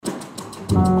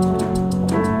Hello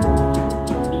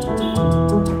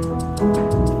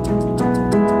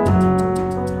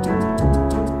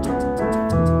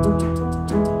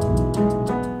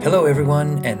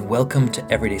everyone, and welcome to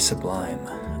Everyday Sublime.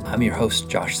 I'm your host,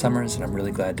 Josh Summers, and I'm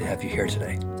really glad to have you here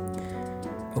today.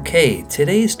 Okay,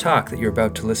 today's talk that you're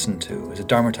about to listen to is a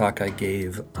Dharma talk I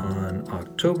gave on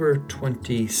October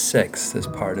 26th as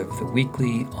part of the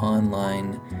weekly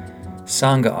online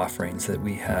Sangha offerings that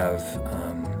we have.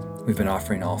 We've been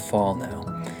offering all fall now.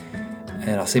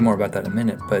 And I'll say more about that in a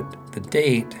minute, but the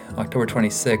date, October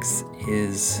 26th,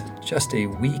 is just a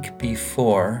week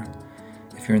before,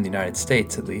 if you're in the United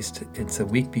States at least, it's a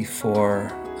week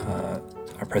before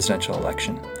our presidential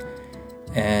election.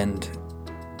 And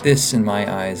this, in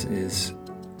my eyes, is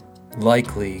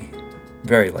likely,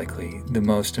 very likely, the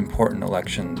most important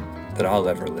election that I'll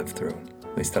ever live through.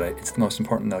 At least it's the most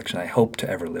important election I hope to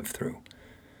ever live through.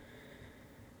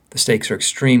 The stakes are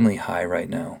extremely high right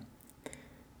now.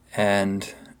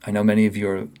 And I know many of you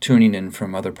are tuning in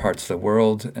from other parts of the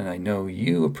world, and I know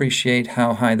you appreciate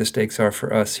how high the stakes are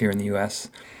for us here in the U.S.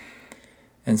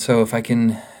 And so if I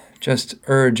can just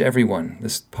urge everyone,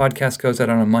 this podcast goes out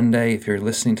on a Monday. If you're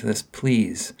listening to this,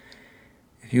 please,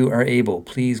 if you are able,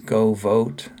 please go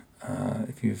vote.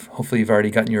 Hopefully you've already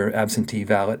gotten your absentee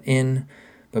ballot in,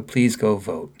 but please go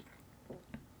vote.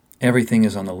 Everything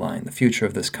is on the line. The future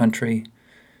of this country,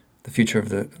 the future of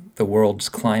the world's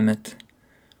climate,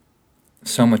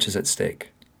 so much is at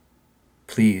stake.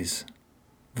 Please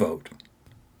vote.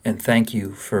 And thank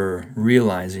you for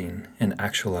realizing and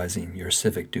actualizing your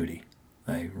civic duty.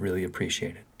 I really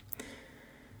appreciate it.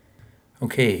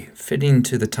 Okay, fitting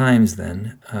to the times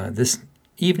then, this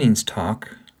evening's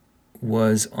talk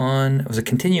was a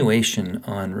continuation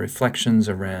on reflections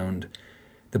around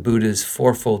the Buddha's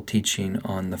fourfold teaching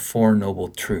on the Four Noble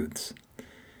Truths.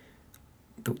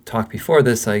 The talk before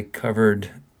this, I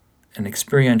covered an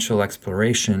experiential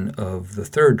exploration of the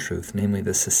third truth, namely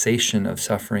the cessation of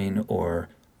suffering or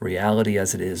reality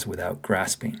as it is without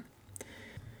grasping.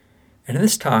 And in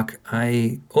this talk,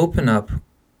 I open up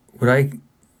what I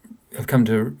have come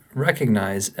to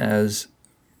recognize as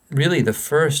really the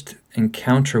first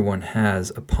encounter one has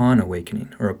upon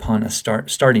awakening or upon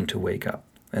starting to wake up.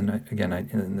 And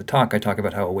in the talk, I talk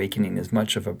about how awakening is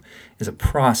a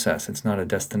process. It's not a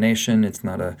destination. It's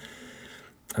not an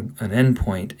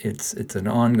endpoint. It's an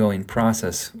ongoing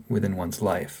process within one's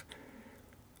life.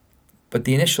 But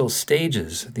the initial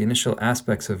stages, the initial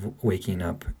aspects of waking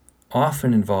up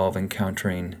often involve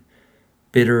encountering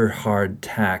bitter, hard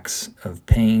tacks of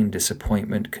pain,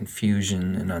 disappointment,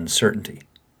 confusion, and uncertainty.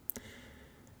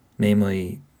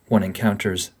 Namely, one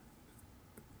encounters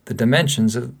the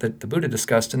dimensions that the Buddha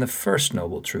discussed in the first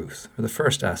noble truth, or the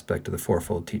first aspect of the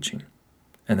fourfold teaching,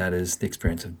 and that is the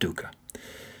experience of dukkha.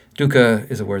 Dukkha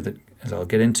is a word that, as I'll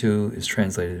get into, is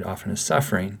translated often as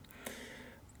suffering,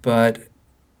 but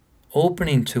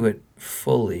opening to it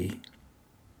fully,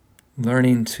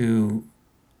 learning to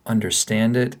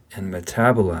understand it and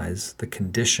metabolize the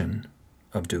condition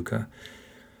of dukkha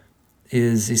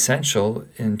is essential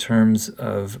in terms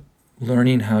of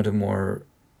learning how to more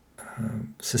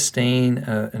sustain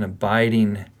an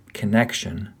abiding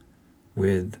connection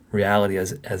with reality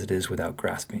as it is without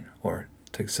grasping, or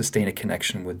to sustain a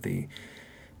connection with the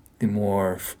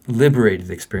more liberated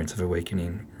experience of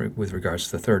awakening with regards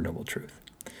to the third noble truth.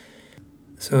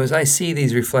 So as I see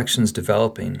these reflections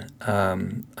developing,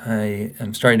 I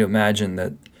am starting to imagine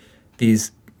that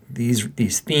these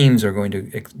themes are going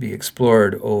to be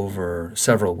explored over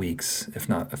several weeks, if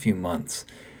not a few months.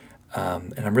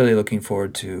 And I'm really looking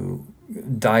forward to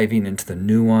diving into the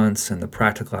nuance and the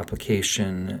practical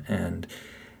application and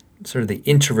sort of the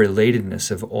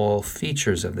interrelatedness of all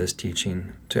features of this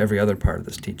teaching to every other part of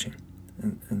this teaching.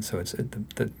 And so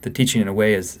the teaching in a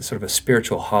way is sort of a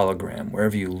spiritual hologram.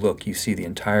 Wherever you look, you see the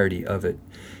entirety of it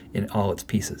in all its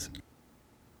pieces.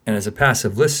 And as a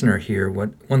passive listener here,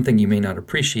 one thing you may not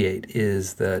appreciate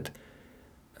is that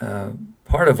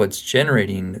part of what's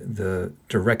generating the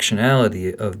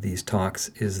directionality of these talks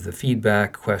is the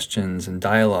feedback, questions, and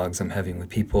dialogues I'm having with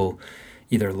people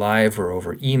either live or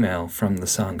over email from the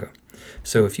Sangha.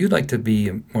 So if you'd like to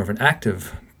be more of an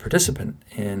active participant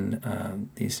in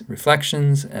these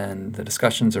reflections and the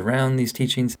discussions around these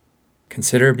teachings,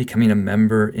 consider becoming a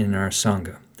member in our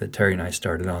Sangha that Terry and I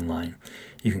started online.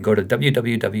 You can go to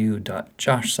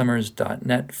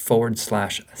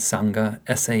www.joshsummers.net/Sangha,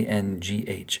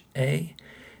 Sangha.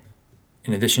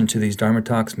 In addition to these Dharma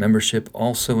talks, membership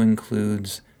also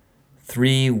includes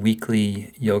 3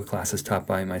 weekly yoga classes taught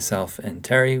by myself and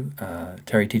Terry.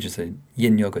 Terry teaches a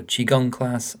Yin Yoga Qigong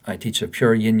class. I teach a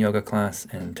pure Yin Yoga class,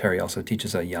 and Terry also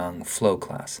teaches a Yang Flow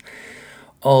class.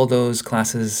 All those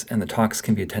classes and the talks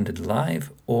can be attended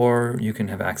live, or you can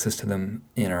have access to them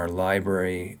in our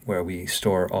library where we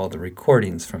store all the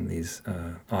recordings from these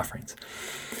offerings.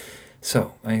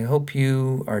 So I hope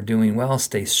you are doing well.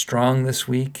 Stay strong this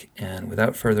week. And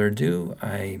without further ado,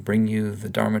 I bring you the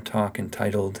Dharma talk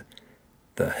entitled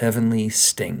The Heavenly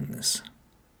Stings.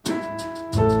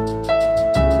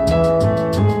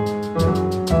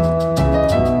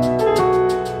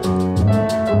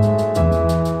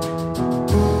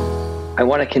 I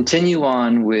want to continue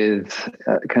on with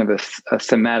kind of a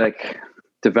thematic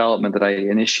development that I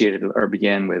initiated or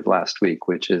began with last week,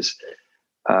 which is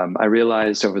I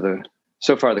realized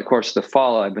so far the course of the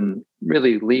fall, I've been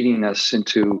really leading us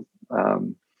into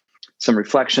some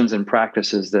reflections and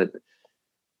practices that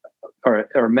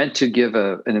are meant to give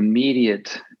an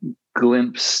immediate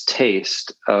glimpse,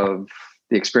 taste of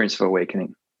the experience of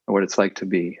awakening, or what it's like to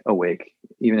be awake,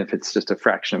 even if it's just a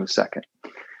fraction of a second.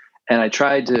 And I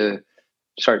tried to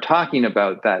start talking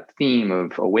about that theme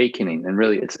of awakening. And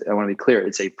really, I want to be clear,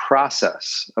 it's a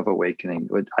process of awakening,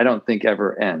 which I don't think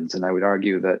ever ends. And I would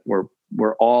argue that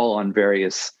we're all on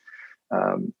various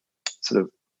sort of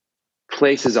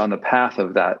places on the path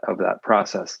of that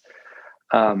process.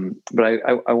 But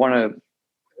I want to,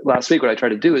 last week, what I tried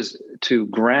to do is to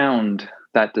ground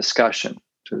that discussion,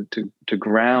 to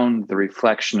ground the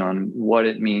reflection on what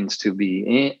it means to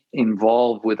be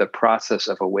involved with a process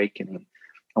of awakening.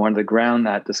 I wanted to ground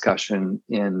that discussion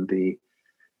in the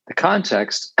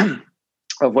context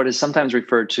of what is sometimes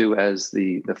referred to as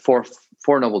the four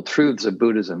noble truths of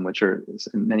Buddhism, which are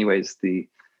in many ways the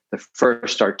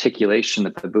first articulation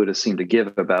that the Buddha seemed to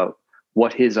give about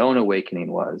what his own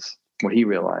awakening was, what he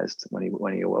realized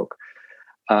when he awoke.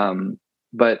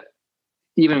 But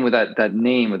even with that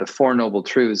name of the Four Noble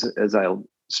Truths, as I'll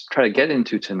try to get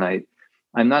into tonight,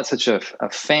 I'm not such a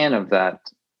fan of that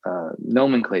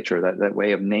nomenclature, that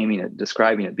way of naming it,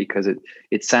 describing it, because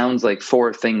it sounds like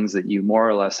four things that you more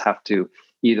or less have to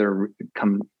either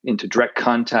come into direct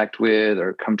contact with,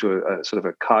 or come to a sort of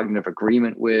a cognitive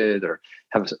agreement with, or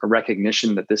have a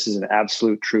recognition that this is an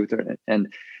absolute truth.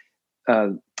 And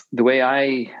the way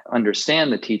I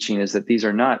understand the teaching is that these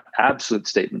are not absolute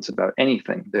statements about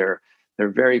anything. They're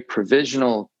very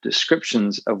provisional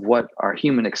descriptions of what our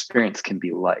human experience can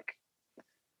be like.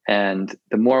 And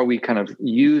the more we kind of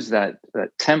use that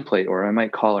template, or I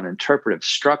might call it an interpretive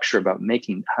structure about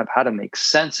how to make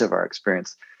sense of our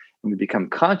experience, and we become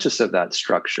conscious of that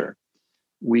structure,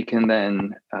 we can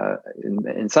then,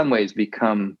 in some ways,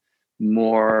 become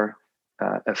more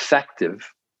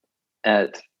effective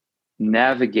at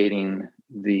navigating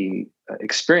the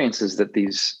experiences that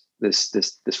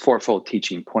this fourfold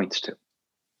teaching points to.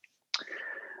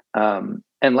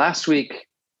 And last week,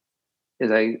 as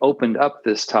I opened up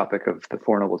this topic of the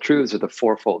Four Noble Truths, or the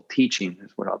fourfold teaching,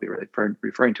 is what I'll be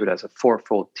referring to it as, a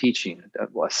fourfold teaching,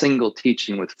 a single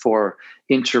teaching with four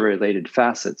interrelated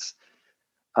facets.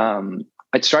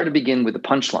 I'd start to begin with the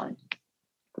punchline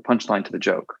to the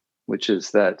joke, which is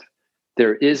that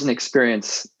there is an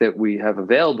experience that we have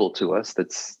available to us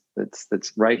that's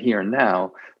right here and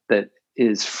now, that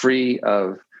is free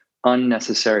of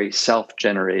unnecessary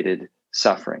self-generated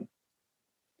suffering.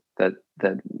 That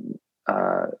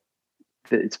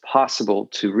it's possible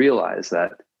to realize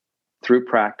that through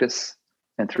practice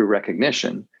and through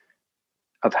recognition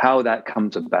of how that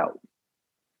comes about.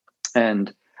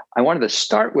 And I wanted to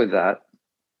start with that,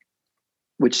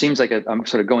 which seems like I'm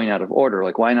sort of going out of order.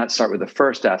 Like, why not start with the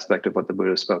first aspect of what the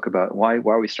Buddha spoke about? Why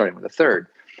are we starting with the third?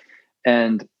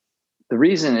 And the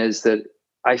reason is that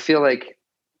I feel like,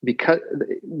 because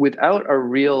without a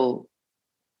real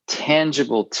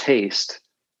tangible taste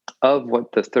of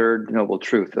what the third noble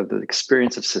truth, of the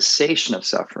experience of cessation of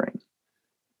suffering,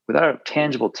 without a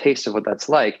tangible taste of what that's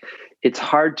like, it's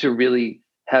hard to really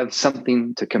have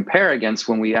something to compare against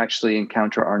when we actually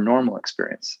encounter our normal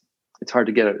experience. It's hard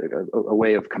to get a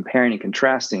way of comparing and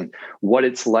contrasting what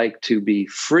it's like to be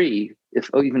free,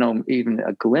 even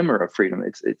a glimmer of freedom.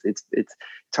 It's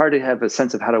hard to have a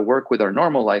sense of how to work with our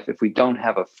normal life if we don't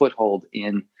have a foothold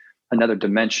in another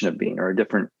dimension of being, or a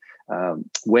different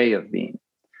way of being.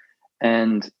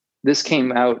 And this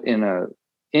came out in an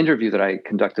interview that I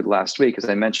conducted last week, as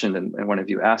I mentioned, and one of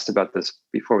you asked about this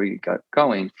before we got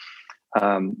going.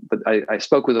 But I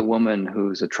spoke with a woman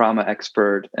who's a trauma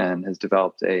expert and has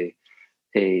developed a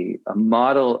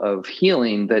model of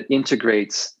healing that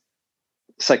integrates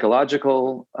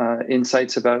psychological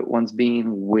insights about one's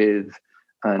being with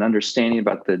an understanding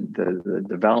about the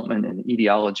development and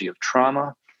etiology of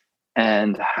trauma,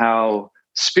 and how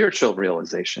spiritual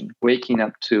realization, waking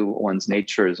up to one's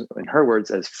nature, in her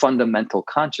words, as fundamental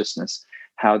consciousness,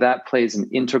 how that plays an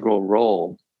integral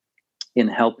role in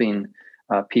helping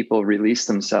people release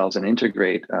themselves and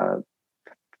integrate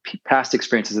past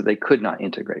experiences that they could not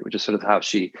integrate, which is sort of how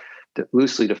she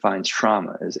loosely defines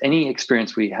trauma as any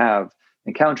experience we have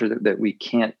encountered that we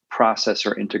can't process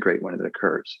or integrate when it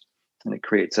occurs. And it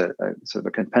creates a sort of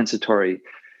a compensatory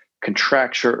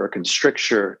contracture or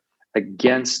constricture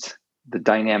against the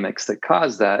dynamics that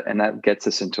cause that. And that gets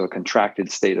us into a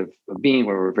contracted state of being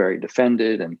where we're very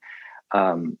defended and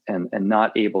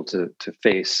not able to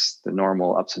face the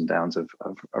normal ups and downs of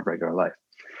regular life,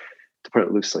 to put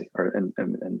it loosely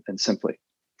and simply.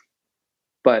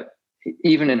 But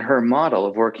even in her model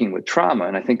of working with trauma,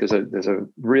 and I think there's a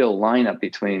real lineup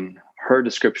between her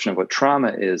description of what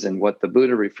trauma is and what the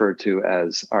Buddha referred to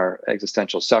as our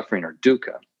existential suffering or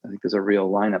dukkha. I think there's a real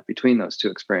lineup between those two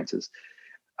experiences.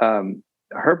 The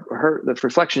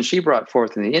reflection she brought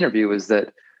forth in the interview is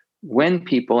that when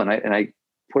people, and I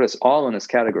put us all in this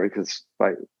category because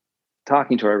by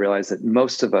talking to her, I realized that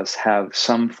most of us have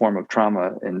some form of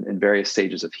trauma in various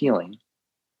stages of healing.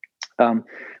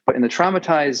 But in the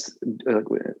traumatized,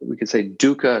 we could say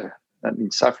dukkha, that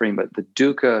means suffering, but the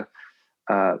dukkha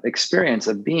experience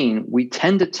of being, we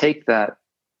tend to take that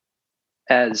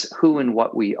as who and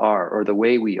what we are, or the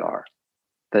way we are.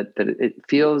 That it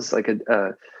feels like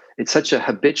it's such a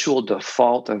habitual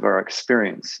default of our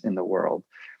experience in the world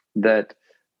that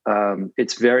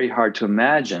it's very hard to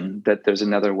imagine that there's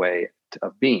another way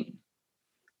of being.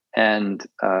 And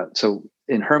so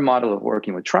in her model of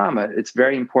working with trauma, it's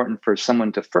very important for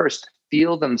someone to first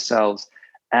feel themselves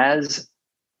as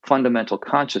fundamental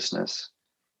consciousness,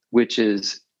 which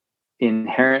is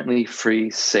inherently free,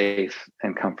 safe,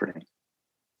 and comforting.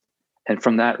 And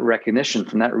from that recognition,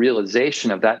 from that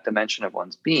realization of that dimension of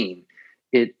one's being,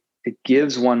 it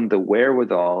gives one the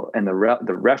wherewithal and the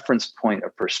reference point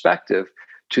of perspective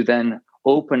to then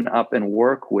open up and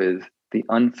work with the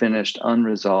unfinished,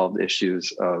 unresolved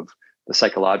issues of the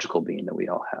psychological being that we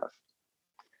all have.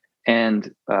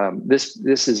 And this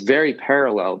is very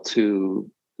parallel to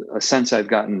a sense I've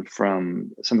gotten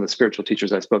from some of the spiritual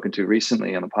teachers I've spoken to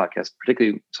recently on the podcast,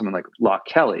 particularly someone like Locke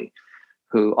Kelly,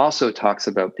 who also talks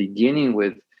about beginning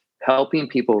with helping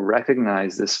people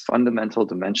recognize this fundamental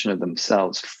dimension of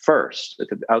themselves first at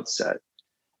the outset,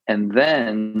 and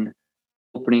then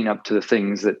opening up to the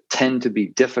things that tend to be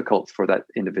difficult for that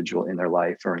individual in their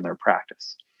life or in their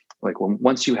practice. Like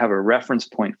once you have a reference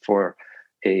point for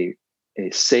a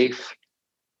safe,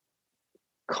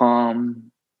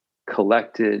 calm,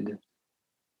 collected,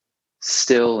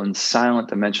 still and silent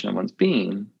dimension of one's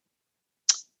being,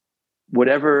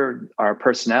 whatever our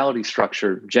personality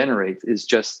structure generates is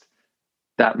just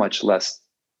that much less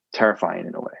terrifying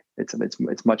in a way.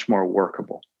 It's much more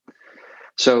workable.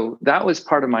 So that was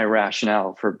part of my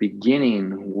rationale for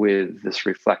beginning with this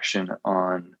reflection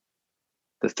on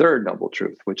the third noble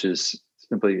truth, which is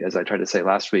simply, as I tried to say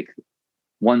last week,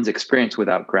 one's experience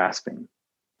without grasping.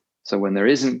 So when there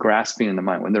isn't grasping in the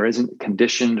mind, when there isn't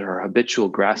conditioned or habitual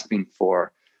grasping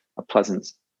for a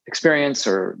pleasant experience,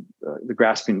 or the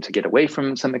grasping to get away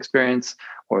from some experience,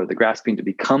 or the grasping to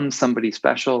become somebody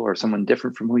special or someone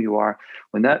different from who you are,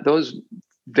 when those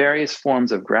various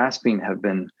forms of grasping have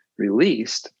been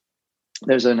released,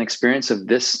 there's an experience of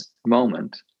this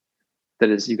moment that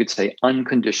is, you could say,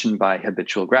 unconditioned by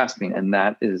habitual grasping. And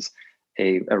that is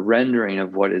a rendering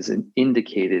of what is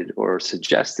indicated or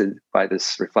suggested by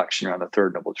this reflection around the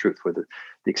third noble truth, where the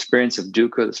experience of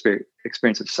dukkha, the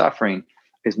experience of suffering,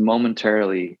 is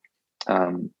momentarily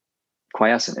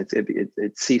quiescent.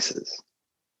 It ceases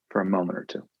for a moment or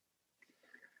two.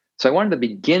 So I wanted to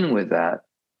begin with that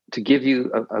to give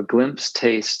you a glimpse,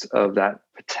 taste of that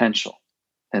potential.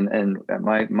 And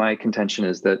my contention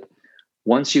is that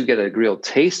once you get a real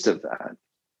taste of that,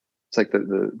 it's like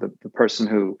the person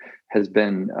who has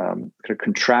been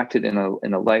contracted in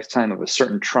a lifetime of a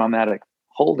certain traumatic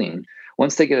holding.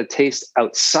 Once they get a taste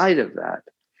outside of that,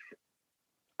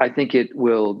 I think it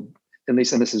will, at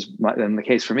least, and this is in the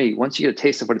case for me, once you get a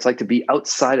taste of what it's like to be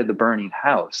outside of the burning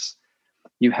house,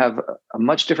 you have a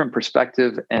much different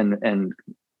perspective and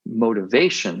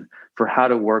motivation for how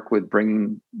to work with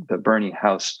bringing the burning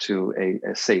house to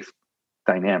a safe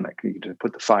dynamic, to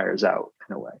put the fires out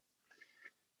in a way.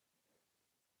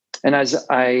 And as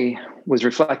I was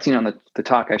reflecting on the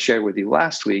talk I shared with you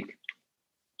last week,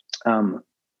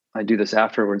 I do this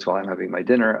afterwards while I'm having my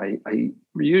dinner. I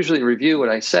usually review what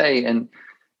I say and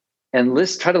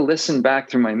try to listen back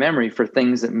through my memory for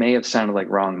things that may have sounded like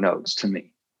wrong notes to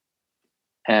me.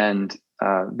 And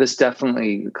this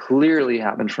definitely clearly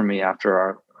happened for me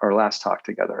after our last talk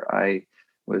together. I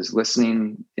was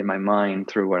listening in my mind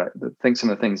through some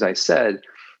of the things I said,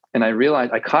 and I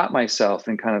realized I caught myself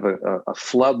in kind of a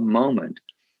flub moment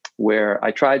where I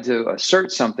tried to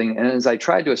assert something. And as I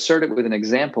tried to assert it with an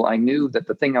example, I knew that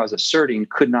the thing I was asserting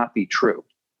could not be true.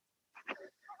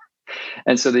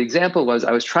 And so the example was,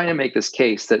 I was trying to make this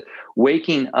case that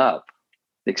waking up,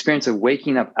 the experience of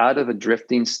waking up out of a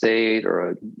drifting state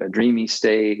or a dreamy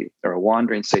state or a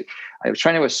wandering state, I was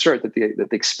trying to assert that the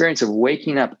experience of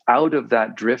waking up out of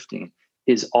that drifting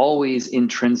is always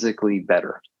intrinsically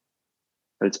better,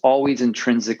 that it's always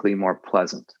intrinsically more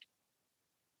pleasant.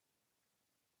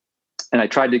 And I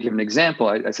tried to give an example.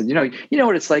 I said, you know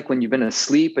what it's like when you've been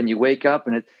asleep and you wake up,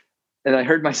 and I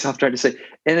heard myself try to say,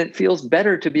 and it feels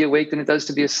better to be awake than it does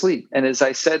to be asleep. And as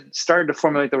I started to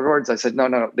formulate the words, I said,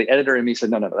 no. The editor in me said,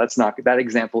 no, that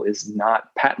example is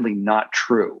patently not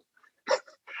true.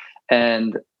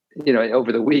 And,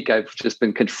 over the week, I've just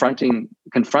been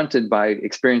confronted by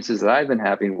experiences that I've been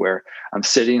having where I'm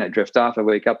sitting, I drift off, I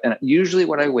wake up. And usually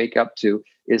what I wake up to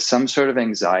is some sort of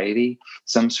anxiety,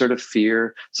 some sort of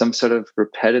fear, some sort of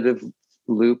repetitive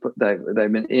loop that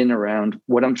I've been in around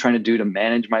what I'm trying to do to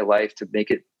manage my life, to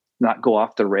make it not go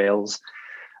off the rails.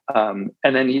 And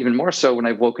then even more so when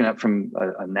I've woken up from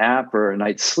a nap or a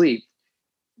night's sleep,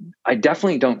 I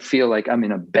definitely don't feel like I'm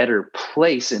in a better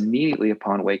place immediately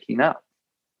upon waking up.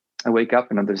 I wake up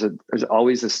and there's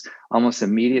always this almost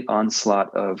immediate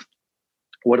onslaught of,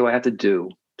 what do I have to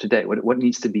do today? What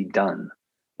needs to be done?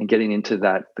 And getting into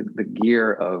that, the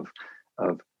gear of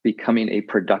becoming a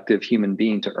productive human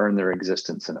being to earn their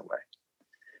existence in a way.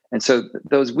 And so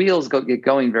those wheels get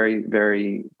going very,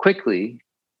 very quickly.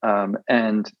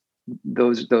 And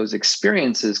those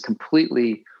experiences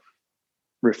completely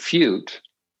refute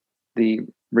the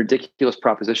ridiculous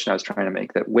proposition I was trying to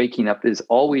make, that waking up is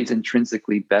always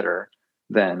intrinsically better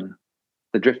than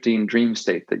the drifting dream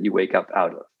state that you wake up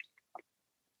out of.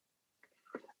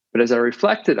 But as I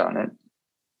reflected on it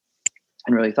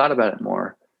and really thought about it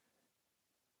more,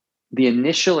 the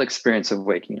initial experience of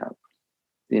waking up,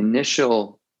 the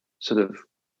initial sort of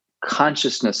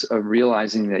consciousness of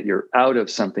realizing that you're out of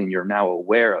something, you're now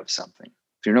aware of something.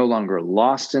 If you're no longer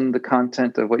lost in the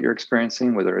content of what you're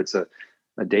experiencing, whether it's a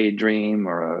daydream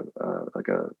or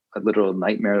a literal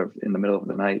nightmare in the middle of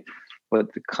the night, but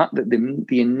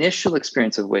the initial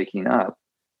experience of waking up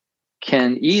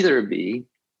can either be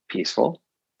peaceful,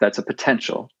 that's a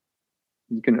potential.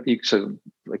 So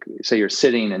like say you're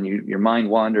sitting and your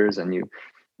mind wanders and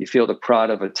you feel the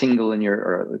prod of a tingle in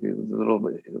or a little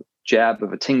jab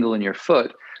of a tingle in your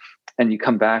foot, and you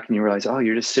come back and you realize, oh,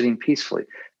 you're just sitting peacefully.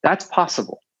 That's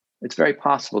possible. It's very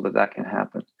possible that can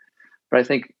happen. But I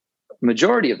think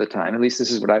majority of the time, at least this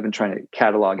is what I've been trying to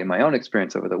catalog in my own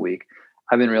experience over the week,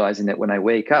 I've been realizing that when I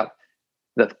wake up,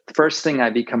 the first thing I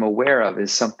become aware of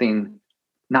is something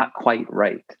not quite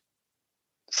right.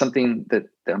 Something that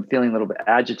I'm feeling a little bit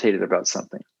agitated about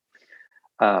something.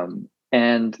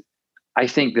 And I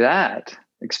think that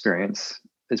experience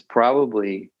is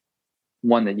probably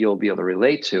one that you'll be able to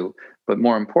relate to, but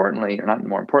more importantly, or not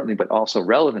more importantly, but also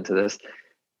relevant to this,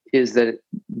 is that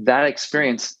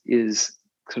experience is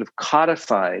sort of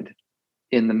codified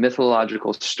in the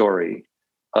mythological story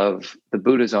of the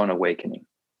Buddha's own awakening.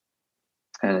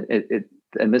 And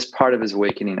and this part of his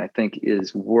awakening, I think,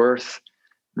 is worth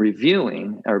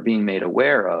reviewing or being made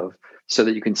aware of, so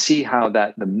that you can see how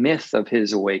the myth of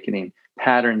his awakening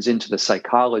patterns into the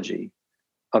psychology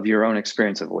of your own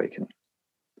experience of awakening.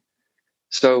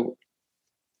 So,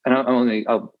 and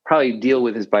I'll probably deal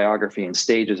with his biography in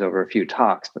stages over a few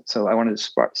talks, but so I wanted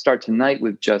to start tonight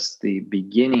with just the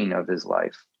beginning of his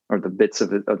life, or the bits of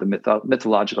the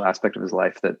mythological aspect of his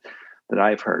life that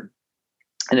I've heard.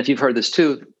 And if you've heard this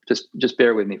too, just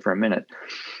bear with me for a minute.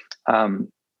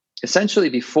 Essentially,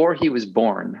 before he was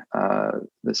born,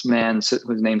 this man,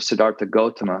 whose name's Siddhartha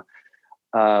Gautama,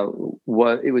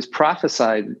 it was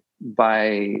prophesied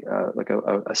by like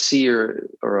a seer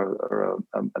or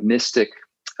a mystic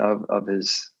of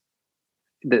his,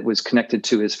 that was connected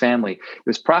to his family. It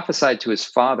was prophesied to his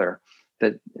father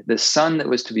that the son that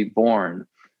was to be born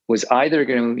was either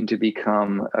going to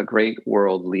become a great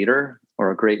world leader or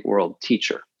a great world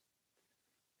teacher.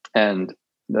 And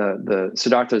the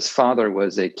Siddhartha's father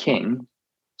was a king,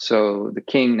 so the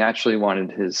king naturally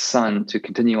wanted his son to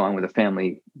continue on with the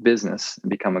family business and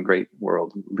become a great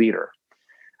world leader.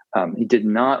 He did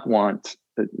not want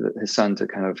his son to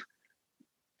kind of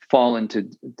fall into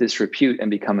disrepute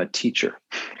and become a teacher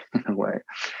in a way.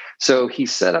 So he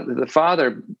set up, the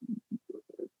father,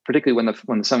 particularly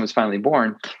when the son was finally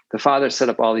born, the father set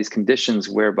up all these conditions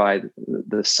whereby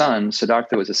the son,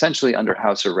 Siddhartha, was essentially under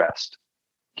house arrest.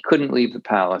 He couldn't leave the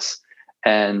palace.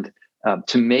 And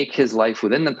to make his life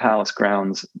within the palace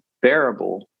grounds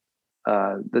bearable,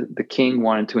 the king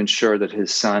wanted to ensure that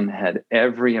his son had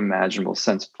every imaginable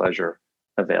sense of pleasure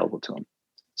available to him.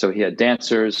 So he had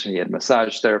dancers, he had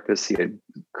massage therapists, he had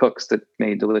cooks that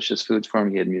made delicious foods for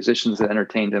him, he had musicians that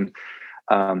entertained him.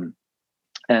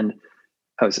 And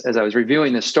as I was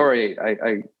reviewing this story,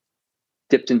 I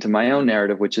dipped into my own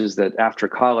narrative, which is that after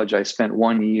college, I spent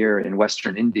 1 year in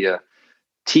Western India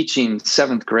teaching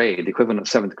seventh grade, the equivalent of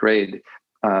seventh grade,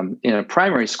 in a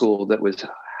primary school that was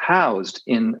housed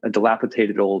in a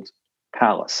dilapidated old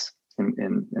palace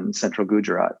in central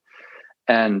Gujarat.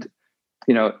 And,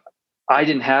 I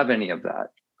didn't have any of that.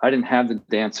 I didn't have the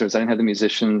dancers. I didn't have the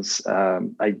musicians.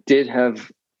 I did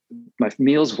have, my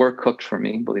meals were cooked for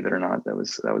me, believe it or not. That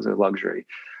was a luxury.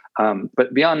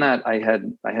 But beyond that, I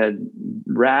had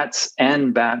rats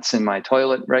and bats in my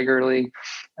toilet regularly.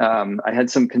 I had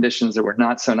some conditions that were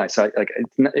not so nice. So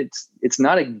it's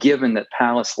not a given that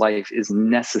palace life is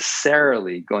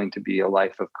necessarily going to be a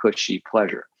life of cushy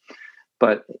pleasure.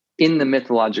 But in the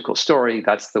mythological story,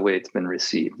 that's the way it's been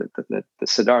received. That the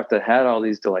Siddhartha had all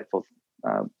these delightful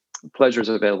pleasures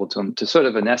available to him to sort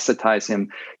of anesthetize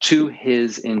him to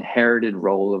his inherited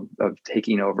role of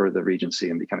taking over the regency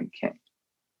and becoming king.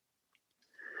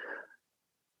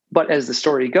 But as the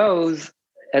story goes,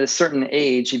 at a certain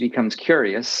age, he becomes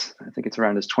curious. I think it's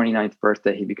around his 29th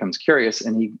birthday, he becomes curious,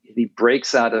 and he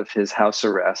breaks out of his house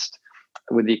arrest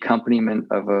with the accompaniment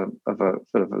of a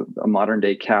sort of a modern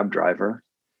day cab driver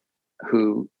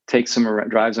who takes him around,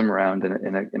 drives him around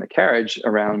in a carriage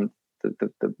around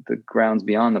the grounds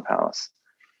beyond the palace.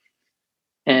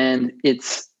 And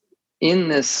it's in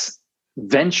this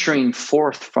venturing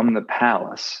forth from the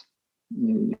palace,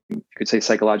 you could say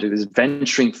psychologically, this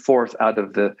venturing forth out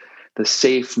of the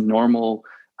safe, normal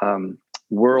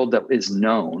world that is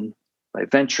known. By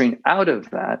venturing out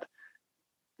of that,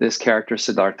 this character,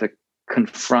 Siddhartha,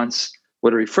 confronts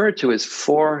what are referred to as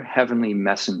four heavenly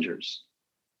messengers.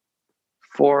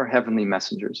 Four heavenly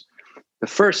messengers. The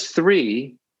first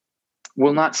three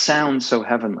will not sound so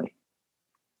heavenly.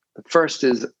 The first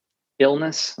is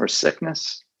illness or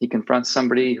sickness. He confronts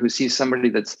somebody who sees somebody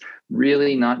that's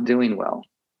really not doing well.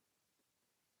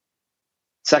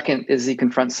 Second is he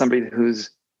confronts somebody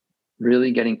who's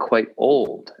really getting quite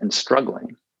old and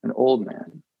struggling, an old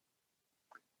man.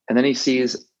 And then he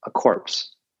sees a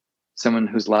corpse, someone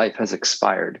whose life has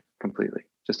expired completely,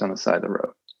 just on the side of the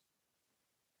road.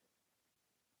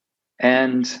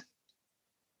 And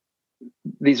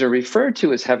these are referred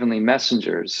to as heavenly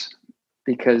messengers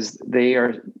because they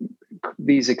are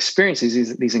these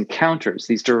experiences, these encounters,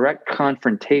 these direct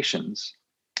confrontations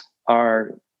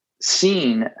are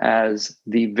seen as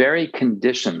the very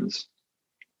conditions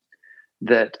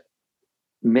that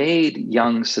made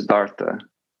young Siddhartha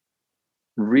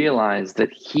realize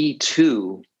that he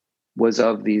too was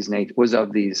of these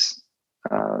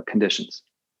conditions.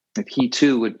 If he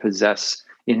too would possess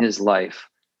in his life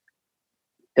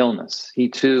illness, he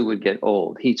too would get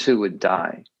old, he too would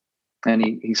die. And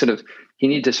he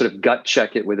needed to sort of gut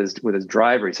check it with his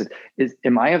driver. He said,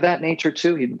 am I of that nature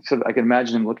too? I can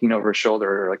imagine him looking over his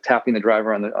shoulder or like tapping the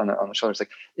driver on the shoulder. It's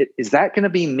like, is that going to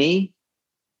be me?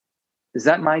 Is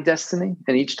that my destiny?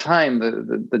 And each time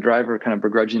the driver kind of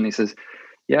begrudgingly says,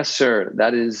 yes, sir,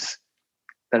 that is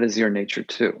your nature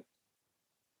too.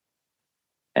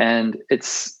 And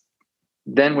it's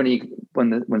then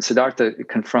when Siddhartha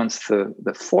confronts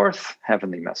the fourth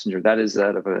heavenly messenger, that is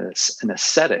that of an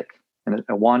ascetic,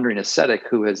 a wandering ascetic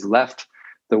who has left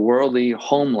the worldly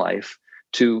home life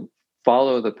to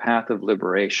follow the path of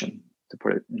liberation, to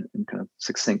put it in kind of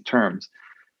succinct terms.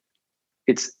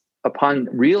 It's upon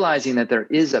realizing that there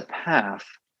is a path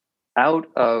out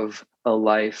of a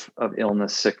life of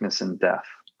illness, sickness, and death.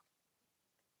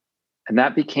 And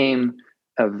that became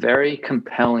a very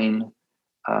compelling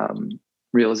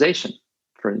realization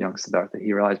for young Siddhartha.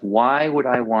 He realized, why would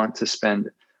I want to spend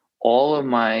all of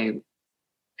my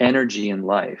energy in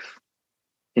life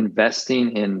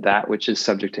investing in that which is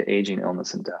subject to aging,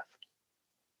 illness, and death?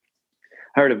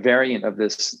 I heard a variant of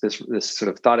this sort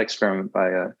of thought experiment by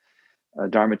a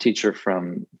Dharma teacher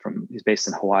he's based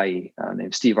in Hawaii,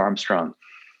 named Steve Armstrong.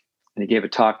 And he gave a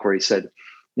talk where he said,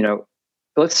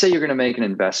 let's say you're going to make an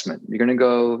investment. You're going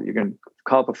to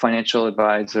call up a financial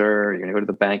advisor, you're going to go to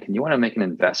the bank, and you want to make an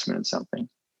investment in something.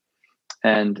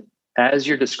 And as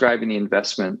you're describing the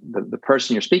investment, the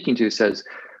person you're speaking to says,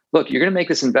 look, you're going to make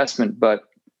this investment, but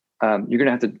you're going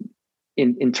to have to,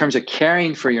 in terms of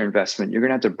caring for your investment, you're going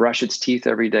to have to brush its teeth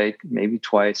every day, maybe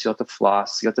twice. You'll have to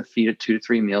floss. You have to feed it 2 to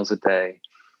 3 meals a day.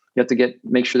 You have to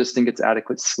make sure this thing gets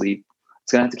adequate sleep.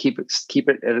 It's going to have to keep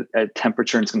it at a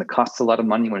temperature, and it's going to cost a lot of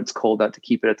money when it's cold out to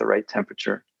keep it at the right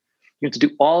temperature. You have to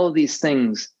do all of these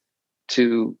things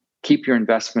to keep your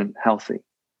investment healthy.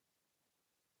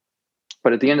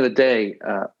 But at the end of the day,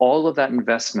 all of that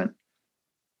investment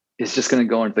is just going to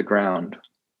go into the ground.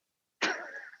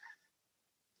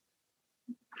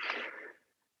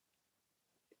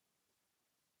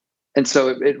 And so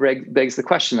it begs the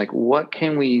question, like,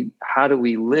 how do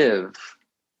we live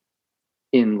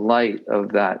in light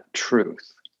of that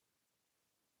truth?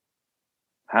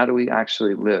 How do we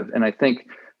actually live? And I think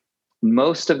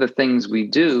most of the things we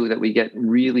do that we get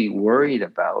really worried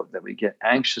about, that we get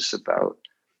anxious about,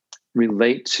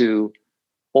 relate to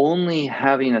only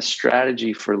having a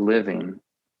strategy for living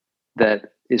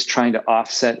that is trying to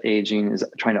offset aging, is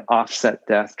trying to offset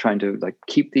death, trying to like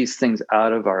keep these things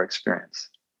out of our experience.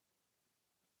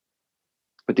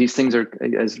 But these things are,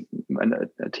 as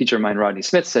a teacher of mine, Rodney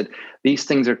Smith, said, these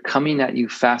things are coming at you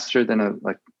faster than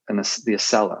the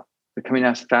Acela. They're coming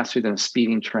at us faster than a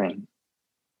speeding train.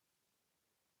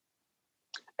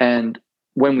 And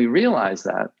when we realize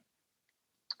that,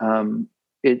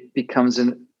 it becomes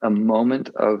a moment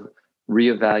of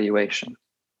reevaluation.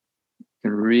 You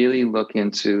can really look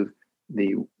into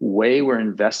the way we're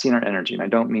investing our energy. And I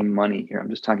don't mean money here. I'm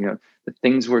just talking about the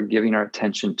things we're giving our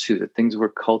attention to, the things we're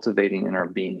cultivating in our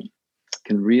being.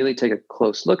 Can really take a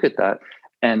close look at that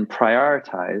and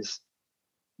prioritize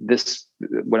this,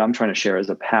 what I'm trying to share, is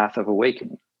a path of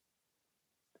awakening.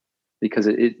 Because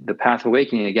the path of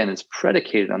awakening, again, is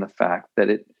predicated on the fact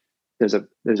that there's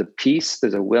a peace,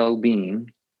 there's a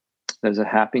well-being, there's a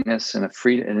happiness and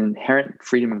an inherent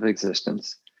freedom of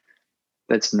existence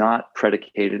that's not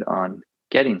predicated on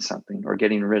getting something or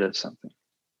getting rid of something.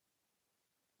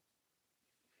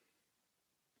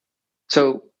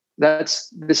 So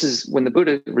this is when the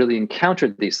Buddha really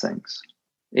encountered these things,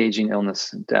 aging,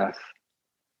 illness, and death.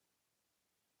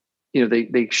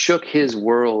 They shook his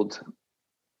world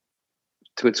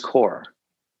to its core.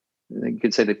 You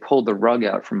could say they pulled the rug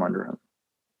out from under him.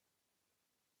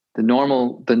 The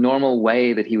normal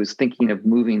way that he was thinking of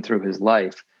moving through his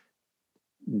life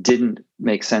didn't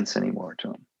make sense anymore to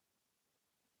him.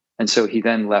 And so he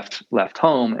then left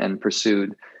home and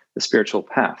pursued the spiritual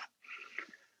path.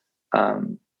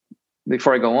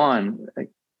 Before I go on,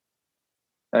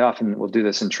 I often will do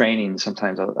this in training.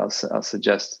 Sometimes I'll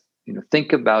suggest,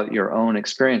 think about your own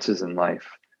experiences in life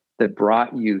that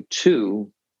brought you to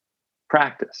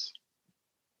practice.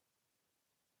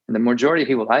 And the majority of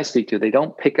people I speak to, they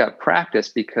don't pick up practice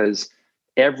because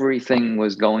everything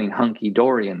was going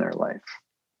hunky-dory in their life.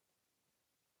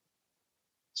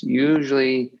 It's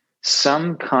usually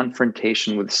some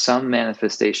confrontation with some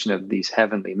manifestation of these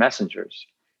heavenly messengers.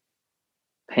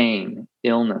 Pain,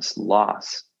 illness,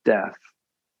 loss, death,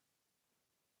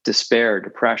 despair,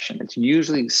 depression. It's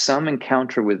usually some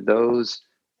encounter with those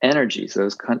energies,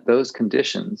 those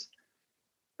conditions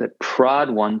that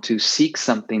prod one to seek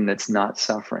something that's not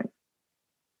suffering.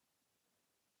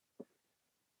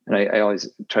 And I always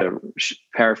try to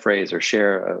paraphrase or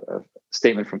share a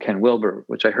statement from Ken Wilber,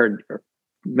 which I heard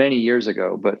many years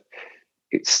ago, but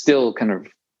it still kind of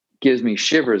gives me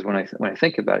shivers when I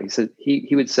think about it. He said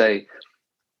he would say,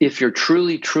 if you're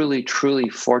truly, truly, truly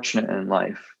fortunate in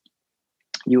life,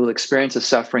 you will experience a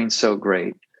suffering so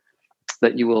great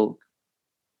that you will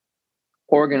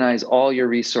organize all your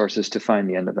resources to find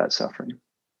the end of that suffering.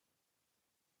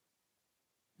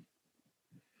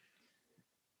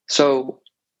 So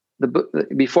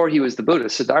before he was the Buddha,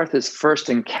 Siddhartha's first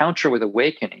encounter with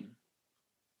awakening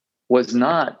was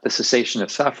not the cessation of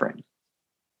suffering.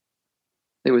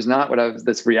 It was not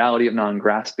this reality of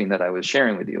non-grasping that I was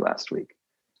sharing with you last week.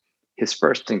 His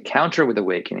first encounter with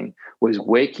awakening was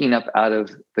waking up out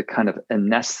of the kind of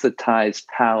anesthetized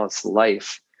palace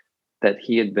life that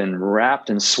he had been wrapped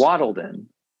and swaddled in,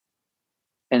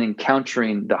 and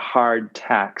encountering the hard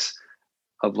tax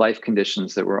of life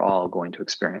conditions that we're all going to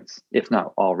experience, if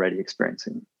not already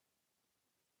experiencing.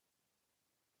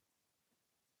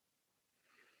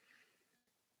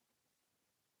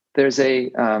 There's a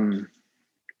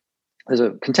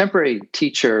contemporary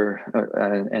teacher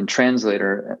and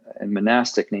translator and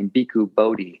monastic named Bhikkhu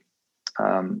Bodhi,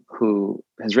 who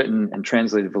has written and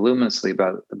translated voluminously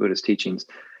about the Buddha's teachings.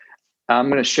 I'm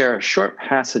going to share a short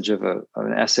passage of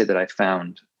an essay that I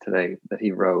found today that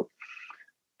he wrote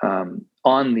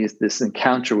on this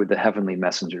encounter with the heavenly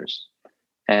messengers.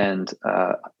 And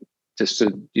just so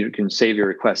you can save your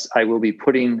request, I will be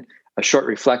putting a short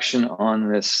reflection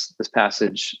on this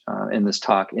passage in this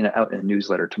talk out in a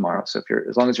newsletter tomorrow. So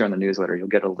as long as you're on the newsletter, you'll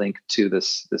get a link to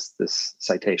this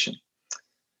citation.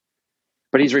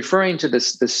 But he's referring to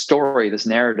this story, this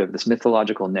narrative, this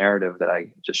mythological narrative that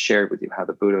I just shared with you, how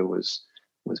the Buddha was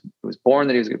born,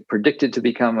 that he was predicted to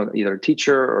become either a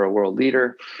teacher or a world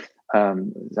leader.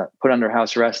 put under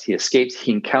house arrest. He escapes.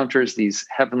 He encounters these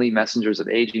heavenly messengers of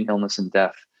aging, illness, and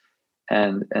death.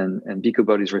 And Bhikkhu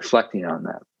Bodhi is reflecting on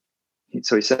that.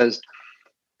 So he says,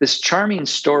 this charming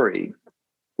story,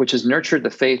 which has nurtured the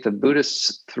faith of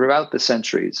Buddhists throughout the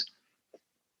centuries,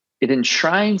 it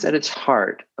enshrines at its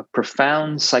heart a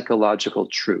profound psychological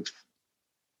truth.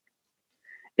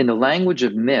 In the language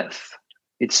of myth,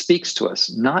 it speaks to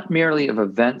us not merely of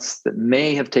events that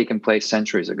may have taken place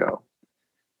centuries ago,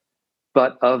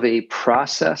 but of a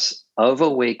process of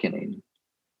awakening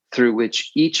through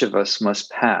which each of us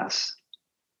must pass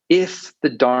if the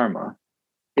Dharma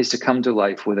is to come to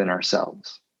life within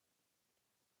ourselves.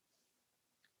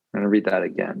 I'm going to read that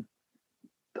again.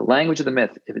 The language of the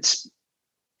myth, if it's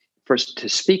first to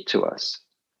speak to us,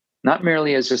 not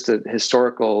merely as just a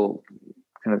historical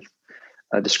kind of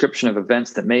a description of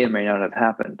events that may or may not have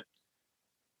happened,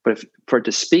 but for it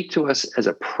to speak to us as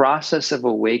a process of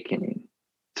awakening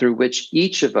through which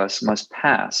each of us must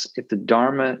pass if the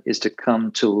Dharma is to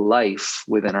come to life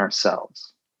within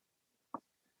ourselves.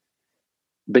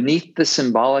 Beneath the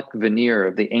symbolic veneer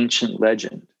of the ancient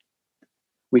legend,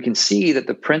 we can see that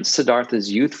the Prince Siddhartha's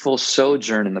youthful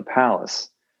sojourn in the palace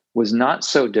was not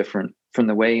so different from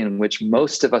the way in which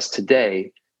most of us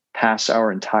today pass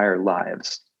our entire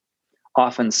lives,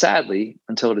 often sadly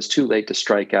until it is too late to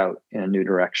strike out in a new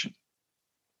direction.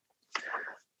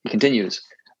 He continues,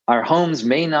 our homes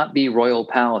may not be royal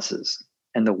palaces,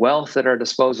 and the wealth at our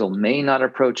disposal may not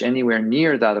approach anywhere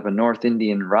near that of a North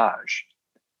Indian Raj.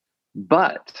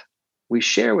 But we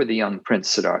share with the young Prince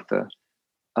Siddhartha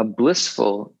a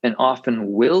blissful and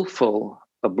often willful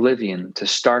oblivion to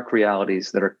stark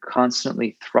realities that are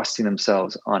constantly thrusting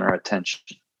themselves on our attention.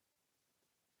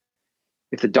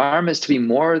 If the Dharma is to be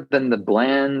more than the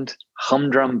bland,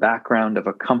 humdrum background of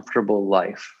a comfortable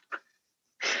life,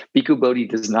 Bhikkhu Bodhi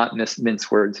does not mince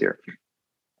words here.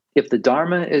 If the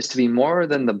Dharma is to be more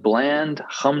than the bland,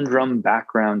 humdrum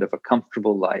background of a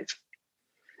comfortable life,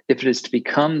 if it is to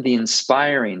become the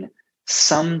inspiring,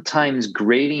 sometimes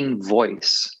grating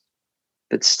voice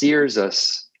that steers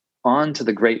us onto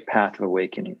the great path of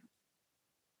awakening,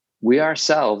 we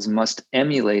ourselves must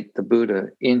emulate the Buddha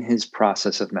in his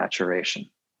process of maturation.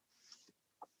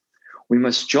 We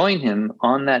must join him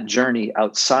on that journey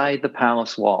outside the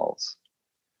palace walls,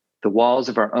 the walls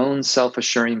of our own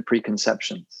self-assuring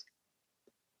preconceptions,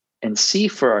 and see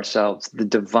for ourselves the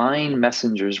divine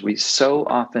messengers we so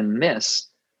often miss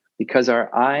because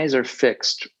our eyes are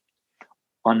fixed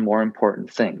on more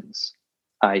important things,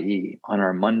 i.e., on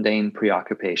our mundane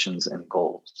preoccupations and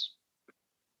goals.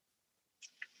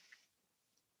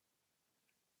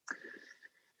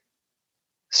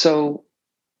 So,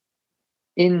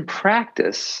 in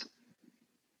practice,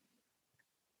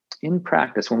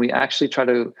 when we actually try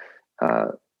to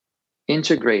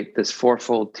integrate this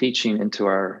fourfold teaching into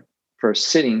our first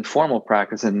sitting formal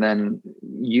practice, and then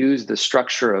use the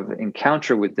structure of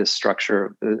encounter with this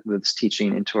structure, this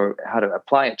teaching, into how to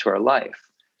apply it to our life.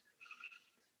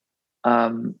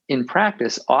 In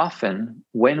practice, often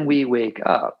when we wake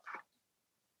up,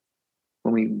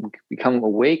 when we become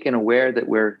awake and aware that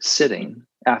we're sitting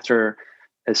after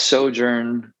a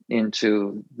sojourn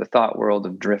into the thought world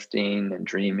of drifting and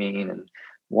dreaming and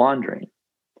wandering,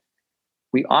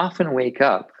 we often wake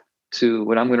up to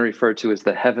what I'm going to refer to as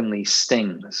the heavenly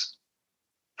stings.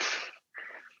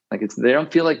 They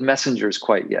don't feel like messengers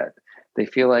quite yet. They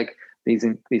feel like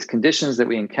these conditions that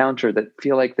we encounter that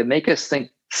feel like they make us think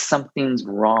something's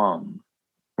wrong.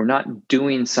 We're not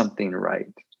doing something right.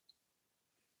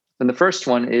 And the first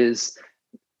one is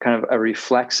kind of a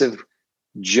reflexive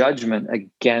judgment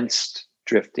against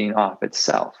drifting off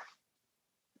itself.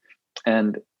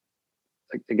 And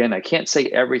again, I can't say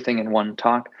everything in one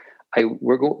talk.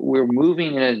 We're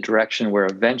moving in a direction where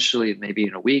eventually, maybe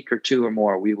in a week or two or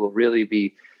more, we will really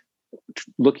be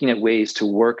looking at ways to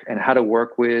work and how to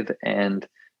work with and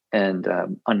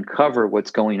uncover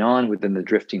what's going on within the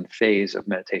drifting phase of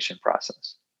meditation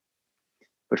process.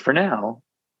 But for now,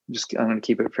 I'm going to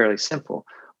keep it fairly simple.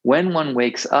 When one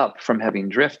wakes up from having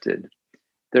drifted,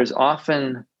 there's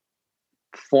often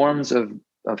forms of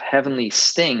heavenly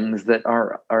stings that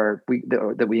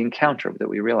we encounter, that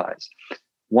we realize.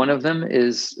 One of them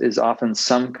is often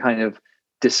some kind of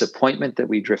disappointment that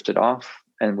we drifted off,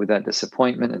 and with that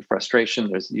disappointment and frustration,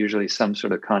 there's usually some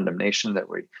sort of condemnation that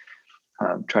we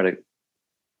try to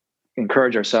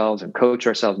encourage ourselves and coach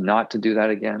ourselves not to do that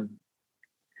again.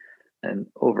 And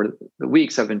over the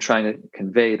weeks, I've been trying to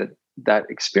convey that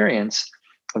experience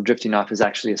of drifting off is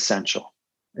actually essential.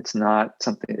 It's not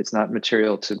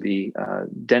material to be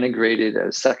denigrated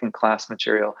as second-class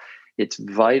material. It's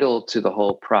vital to the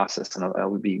whole process, and I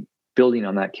will be building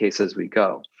on that case as we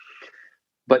go.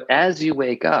 But as you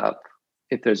wake up,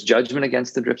 if there's judgment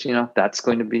against the drifting off, that's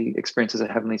going to be experienced as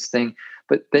a heavenly thing.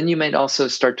 But then you might also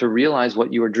start to realize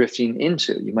what you were drifting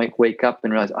into. You might wake up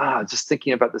and realize, just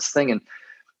thinking about this thing, and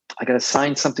I got to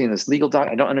sign something in this legal doc.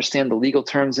 I don't understand the legal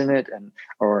terms in it,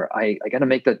 or I got to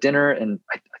make that dinner, and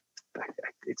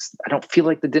I don't feel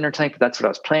like the dinner tonight, but that's what I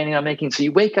was planning on making. So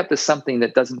you wake up to something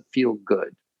that doesn't feel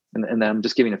good, and then I'm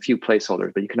just giving a few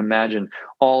placeholders, but you can imagine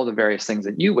all the various things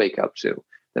that you wake up to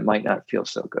that might not feel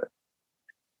so good.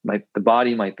 The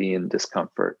body might be in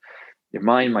discomfort. Your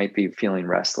mind might be feeling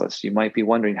restless. You might be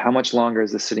wondering, how much longer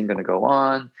is this sitting going to go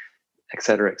on, et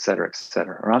cetera, et cetera, et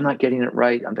cetera. Or I'm not getting it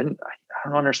right. I don't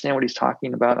understand what he's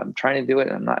talking about. I'm trying to do it.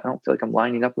 I don't feel like I'm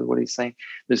lining up with what he's saying.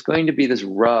 There's going to be this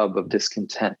rub of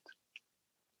discontent.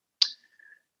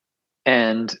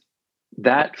 And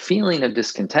that feeling of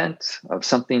discontent, of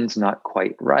something's not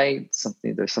quite right,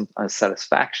 there's some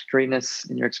unsatisfactoriness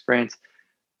in your experience,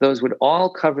 those would all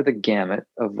cover the gamut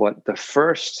of what the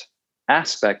first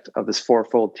aspect of this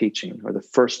fourfold teaching, or the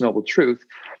first noble truth,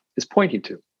 is pointing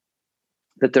to.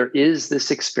 That there is this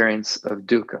experience of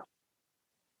dukkha.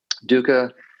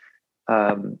 Dukkha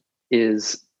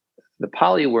is the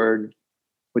Pali word,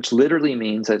 which literally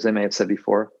means, as I may have said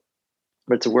before,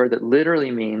 but it's a word that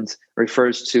literally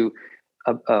refers to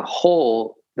a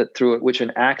hole that through it which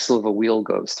an axle of a wheel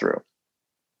goes through.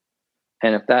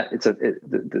 And if that,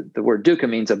 the word dukkha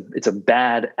means it's a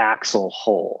bad axle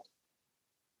hole.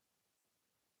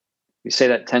 You say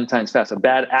that 10 times fast, a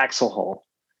bad axle hole.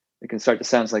 It can start to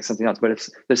sound like something else, but if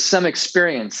there's some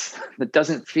experience that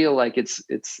doesn't feel like it's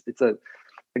a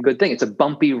good thing, it's a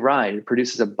bumpy ride, it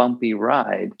produces a bumpy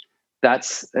ride,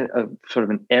 that's a sort of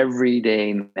an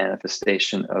everyday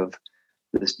manifestation of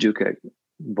this dukkha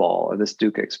ball, or this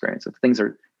dukkha experience. If things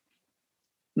are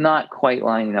not quite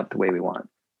lining up the way we want.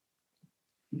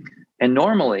 And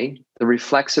normally, the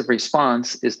reflexive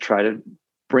response is try to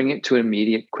bring it to an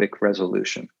immediate, quick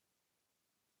resolution.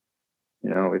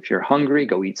 If you're hungry,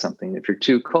 go eat something. If you're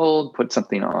too cold, put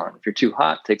something on. If you're too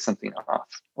hot, take something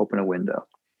off. Open a window.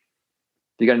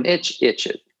 If you got an itch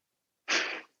it.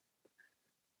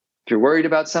 If you're worried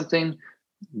about something,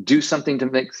 do something to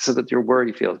make so that your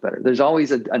worry feels better. There's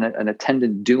always an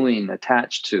attendant doing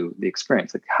attached to the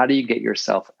experience. Like, how do you get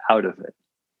yourself out of it?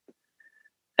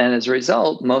 And as a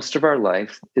result, most of our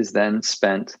life is then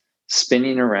spent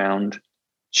spinning around,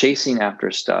 chasing after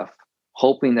stuff,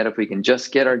 hoping that if we can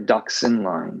just get our ducks in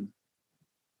line,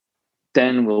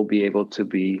 then we'll be able to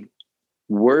be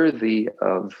worthy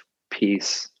of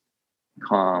peace,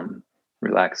 calm,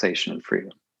 relaxation, and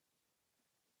freedom.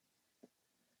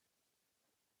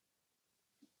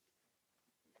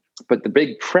 But the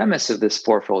big premise of this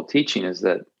fourfold teaching is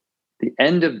that the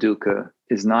end of dukkha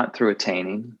is not through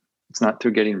attaining, it's not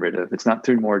through getting rid of, it's not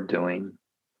through more doing,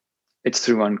 it's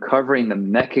through uncovering the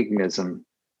mechanism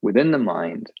within the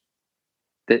mind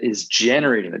that is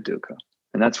generating the dukkha.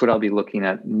 And that's what I'll be looking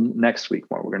at next week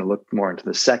more. We're going to look more into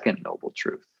the second noble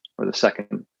truth, or the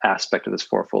second aspect of this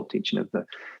fourfold teaching, of the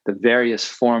various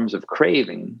forms of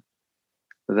craving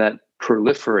that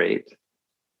proliferate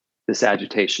this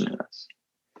agitation in us.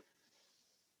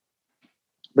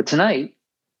 But tonight,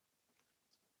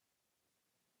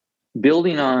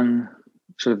 building on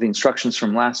sort of the instructions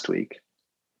from last week,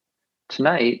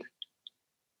 tonight,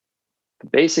 the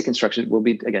basic instruction will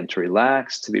be, again, to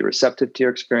relax, to be receptive to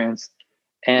your experience.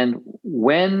 And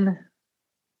when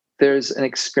there's an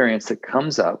experience that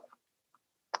comes up,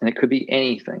 and it could be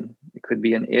anything, it could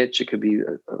be an itch, it could be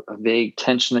a vague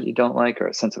tension that you don't like, or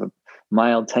a sense of a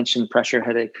mild tension, pressure,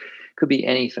 headache, it could be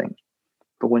anything.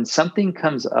 But when something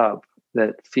comes up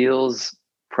that feels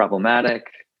problematic,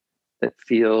 that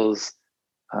feels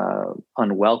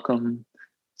unwelcome,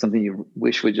 something you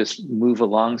wish would just move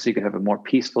along so you could have a more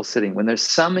peaceful sitting, when there's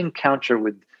some encounter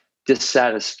with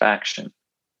dissatisfaction,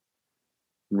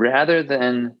 rather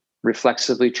than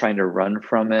reflexively trying to run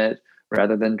from it,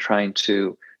 rather than trying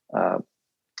to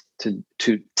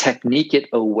technique it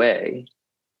away,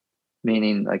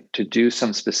 meaning like to do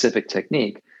some specific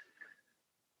technique,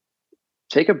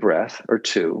 take a breath or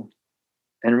two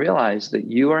and realize that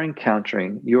you are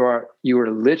encountering, you are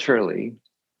literally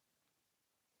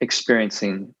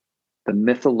experiencing the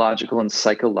mythological and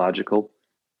psychological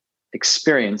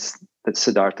experience that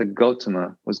Siddhartha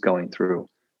Gautama was going through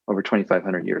over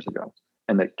 2,500 years ago,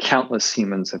 and that countless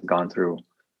humans have gone through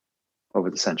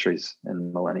over the centuries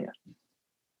and millennia.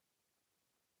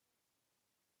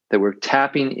 That we're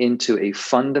tapping into a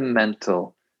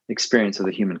fundamental experience of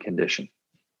the human condition.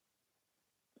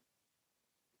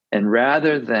 And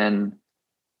rather than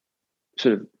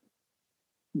sort of,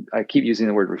 I keep using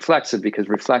the word reflexive because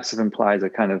reflexive implies a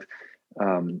kind of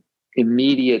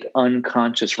immediate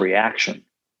unconscious reaction.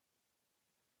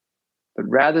 But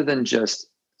rather than just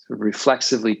sort of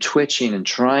reflexively twitching and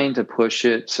trying to push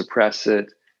it, suppress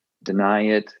it, deny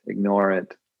it, ignore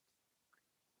it,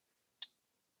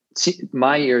 see,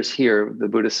 my ears hear the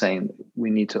Buddha saying we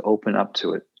need to open up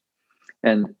to it.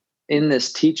 And in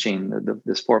this teaching,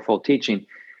 this fourfold teaching,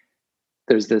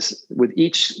 there's this with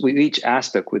each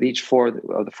aspect, with each four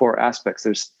of the four aspects,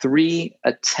 there's three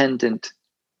attendant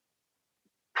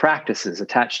practices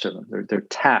attached to them. They're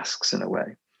tasks in a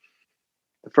way.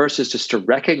 The first is just to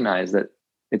recognize that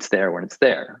it's there when it's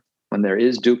there. When there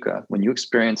is dukkha, when you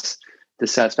experience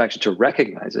dissatisfaction, to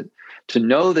recognize it, to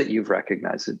know that you've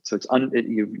recognized it. So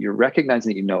you're recognizing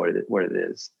that you know what it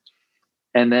is.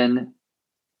 And then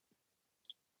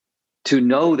to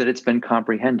know that it's been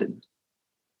comprehended.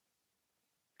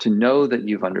 To know that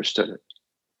you've understood it.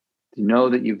 To know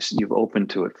that you've opened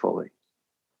to it fully.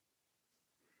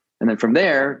 And then from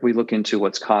there, we look into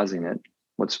what's causing it,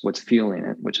 what's fueling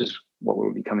it, which is what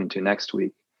we'll be coming to next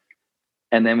week.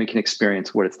 And then we can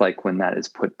experience what it's like when that is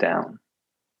put down.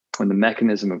 When the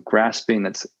mechanism of grasping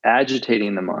that's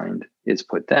agitating the mind is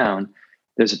put down,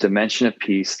 there's a dimension of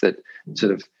peace that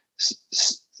sort of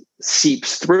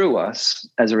seeps through us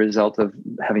as a result of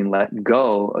having let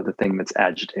go of the thing that's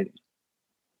agitating.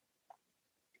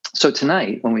 So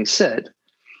tonight, when we sit,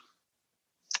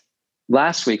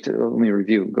 last week, let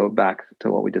me go back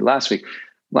to what we did last week.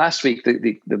 Last week,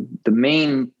 the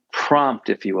main prompt,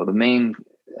 if you will, the main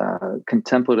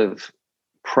contemplative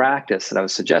practice that I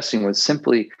was suggesting was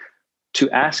simply to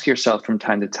ask yourself from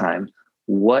time to time,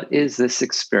 what is this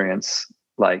experience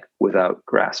like without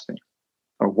grasping?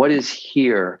 Or what is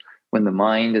here when the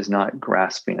mind is not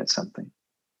grasping at something?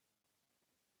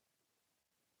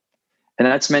 And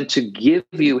that's meant to give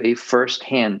you a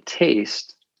firsthand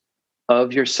taste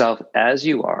of yourself as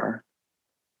you are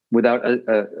without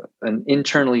an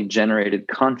internally generated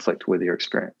conflict with your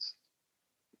experience.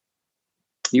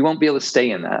 You won't be able to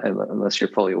stay in that unless you're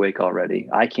fully awake already.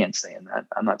 I can't stay in that.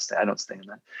 I don't stay in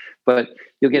that. But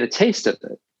you'll get a taste of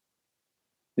it.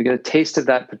 You get a taste of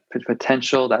that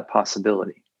potential, that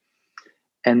possibility.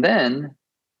 And then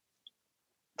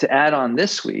to add on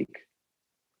this week,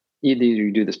 either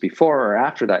you do this before or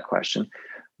after that question,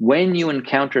 when you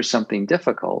encounter something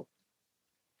difficult,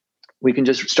 we can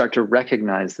just start to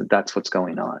recognize that that's what's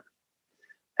going on.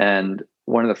 And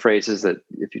one of the phrases that,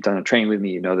 if you've done a training with me,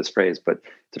 you know this phrase, but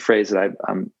it's a phrase that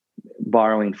I'm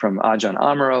borrowing from Ajahn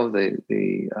Amaro,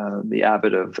 the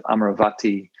abbot of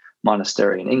Amaravati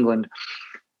Monastery in England.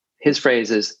 His phrase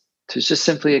is to just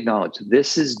simply acknowledge,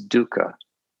 this is dukkha,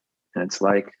 and it's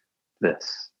like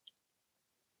this.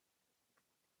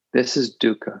 This is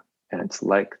dukkha, and it's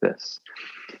like this.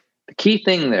 The key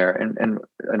thing there, and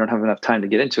I don't have enough time to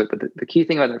get into it, but the key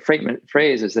thing about that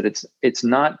phrase is that it's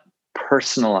not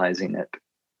personalizing it.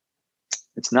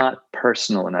 It's not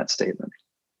personal in that statement.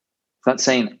 It's not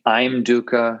saying I'm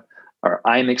dukkha or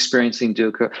I'm experiencing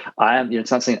dukkha.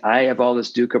 It's not saying I have all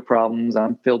this dukkha problems.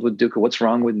 I'm filled with dukkha. What's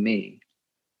wrong with me?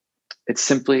 It's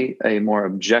simply a more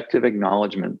objective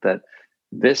acknowledgement that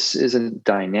this is a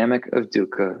dynamic of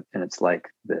dukkha, and it's like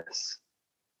this.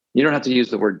 You don't have to use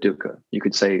the word dukkha. You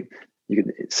could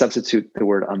substitute the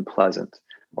word unpleasant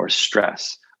or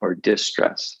stress or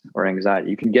distress or anxiety.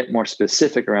 You can get more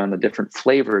specific around the different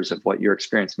flavors of what your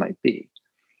experience might be.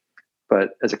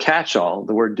 But as a catch-all,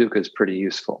 the word dukkha is pretty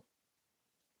useful.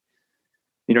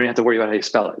 You don't have to worry about how you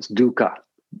spell it. It's dukkha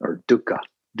or dukkha.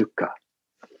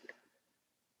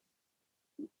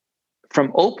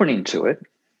 From opening to it,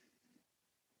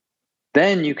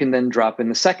 then you can then drop in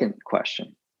the second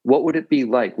question. What would it be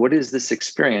like? What is this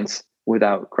experience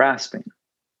without grasping?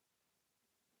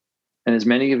 And as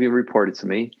many of you reported to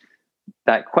me,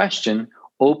 that question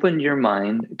opened your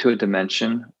mind to a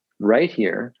dimension right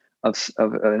here of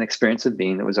an experience of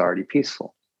being that was already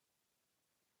peaceful,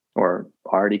 or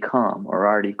already calm, or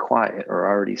already quiet, or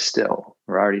already still,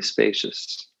 or already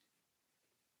spacious.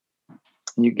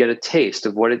 And you get a taste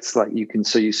of what it's like.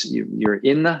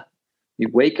 You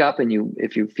wake up, and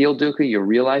if you feel dukkha, you're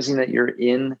realizing that you're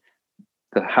in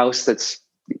the house that's,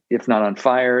 if not on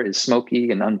fire, is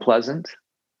smoky and unpleasant.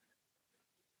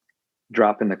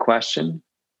 Drop in the question.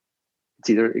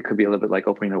 It could be a little bit like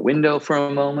opening a window for a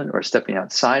moment or stepping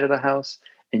outside of the house,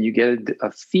 and you get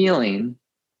a feeling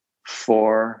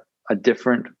for a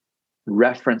different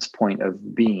reference point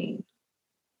of being.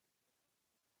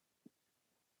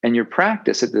 And your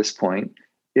practice at this point,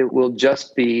 it will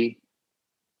just be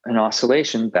an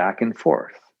oscillation back and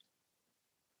forth.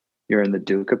 You're in the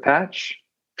dukkha patch.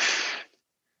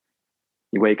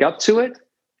 You wake up to it.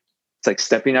 It's like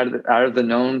stepping out of the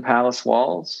known palace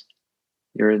walls.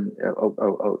 You're in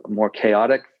a more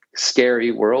chaotic,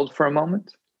 scary world for a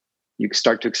moment. You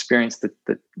start to experience the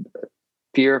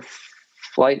fear,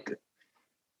 flight,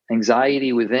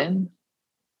 anxiety within.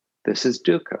 This is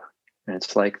dukkha, and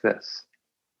it's like this.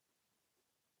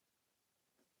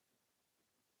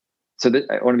 So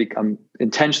I'm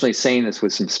intentionally saying this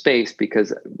with some space,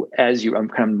 because I'm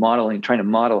kind of trying to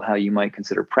model how you might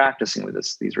consider practicing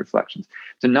with these reflections.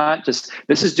 So not just,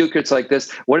 this is dukkha, it's like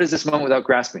this. What is this moment without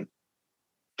grasping?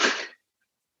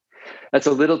 That's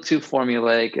a little too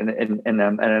formulaic, and I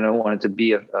don't want it to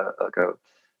be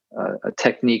a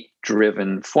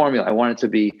technique-driven formula. I want it to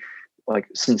be like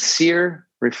sincere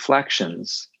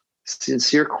reflections,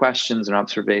 sincere questions and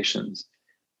observations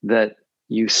that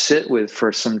you sit with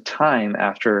for some time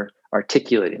after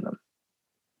articulating them,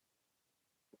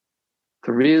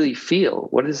 to really feel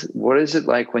what is it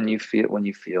like when you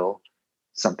feel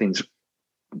something's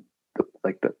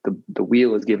like the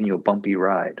wheel is giving you a bumpy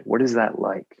ride. What is that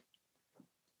like?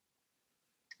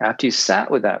 After you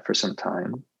sat with that for some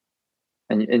time,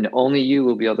 and only you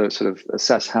will be able to sort of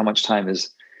assess how much time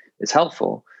is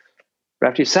helpful. But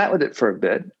after you sat with it for a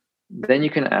bit, then you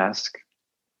can ask,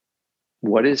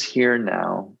 what is here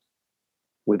now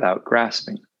without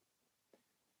grasping?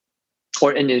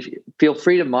 Feel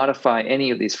free to modify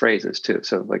any of these phrases too.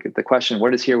 So like the question,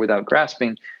 what is here without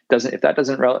grasping, if that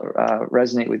doesn't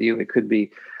resonate with you, it could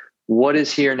be, what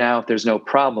is here now if there's no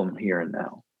problem here and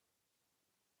now?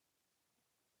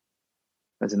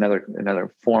 That's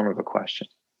another form of a question.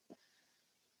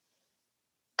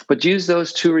 But use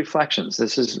those two reflections.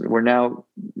 We're now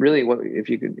really, if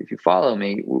you follow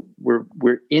me,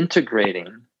 we're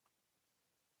integrating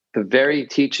the very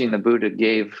teaching the Buddha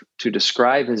gave to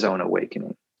describe his own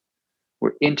awakening.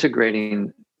 We're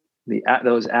integrating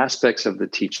those aspects of the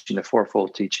teaching, the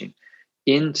fourfold teaching,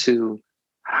 into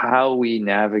how we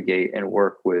navigate and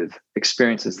work with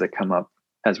experiences that come up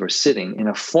as we're sitting in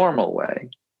a formal way.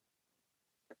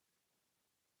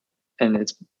 And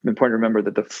it's important to remember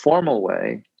that the formal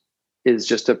way is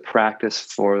just a practice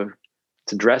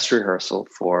it's a dress rehearsal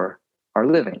for our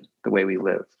living, the way we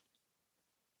live.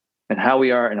 And how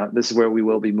we are, and this is where we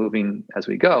will be moving as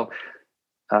we go.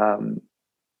 When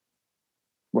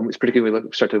we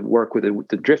particularly start to work with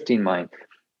the drifting mind,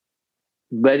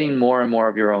 letting more and more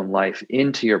of your own life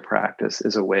into your practice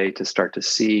is a way to start to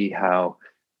see how,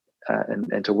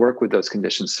 and to work with those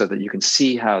conditions so that you can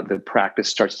see how the practice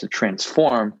starts to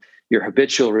transform your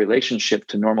habitual relationship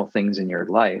to normal things in your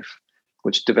life,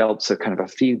 which develops a kind of a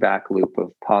feedback loop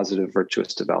of positive,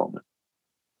 virtuous development.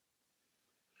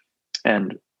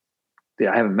 And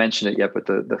I haven't mentioned it yet, but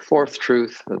the fourth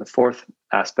truth, or the fourth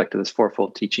aspect of this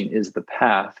fourfold teaching, is the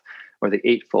path, or the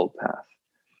eightfold path,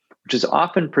 which is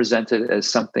often presented as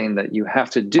something that you have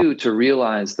to do to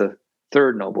realize the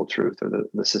third noble truth, or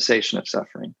the cessation of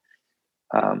suffering.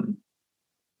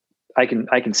 I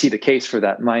can see the case for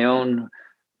that. My own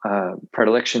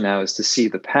predilection now is to see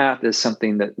the path as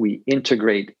something that we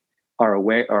integrate our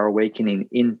awakening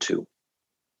into.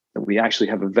 That we actually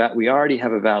we already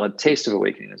have a valid taste of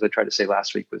awakening, as I tried to say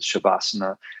last week with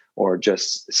Shavasana, or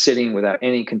just sitting without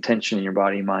any contention in your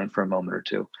body and mind for a moment or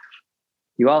two.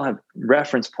 You all have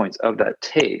reference points of that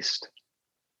taste.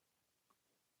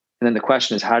 And then the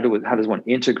question is, how does one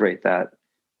integrate that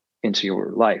into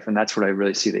your life? And that's what I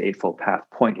really see the Eightfold Path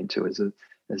pointing to, as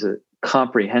a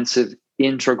comprehensive,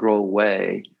 integral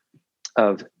way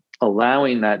of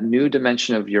allowing that new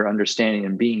dimension of your understanding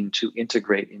and being to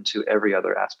integrate into every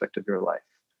other aspect of your life.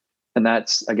 And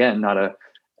that's, again,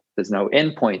 there's no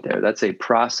end point there. That's a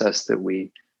process that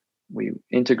we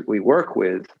work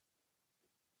with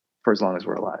for as long as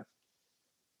we're alive.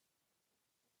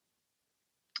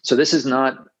 So this is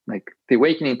not like, the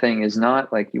awakening thing is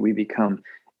not like we become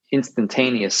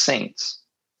instantaneous saints.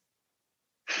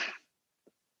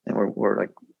 And we're like,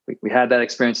 we had that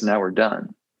experience and now we're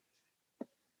done.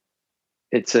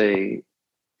 It's a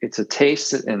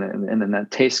taste, and then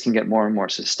that taste can get more and more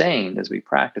sustained as we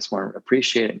practice more,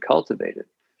 appreciate it, and cultivate it.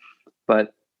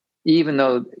 But even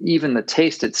the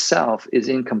taste itself is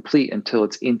incomplete until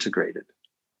it's integrated.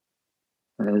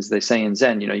 And as they say in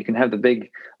Zen, you can have the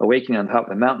big awakening on top of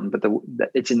the mountain, but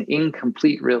it's an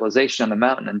incomplete realization on the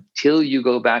mountain until you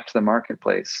go back to the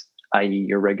marketplace, i.e.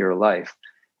 your regular life,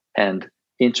 and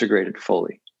integrate it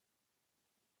fully.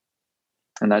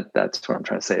 And that's what I'm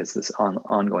trying to say, is this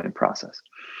ongoing process.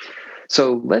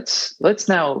 So let's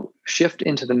now shift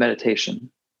into the meditation.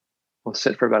 We'll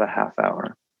sit for about a half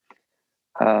hour.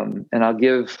 And I'll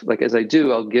give, as I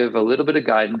do, I'll give a little bit of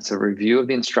guidance, a review of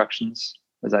the instructions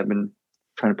as I've been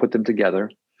trying to put them together.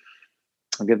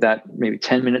 I'll give that maybe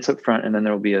 10 minutes up front, and then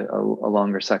there will be a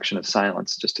longer section of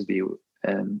silence just to be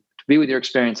be with your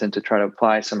experience and to try to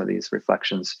apply some of these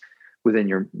reflections within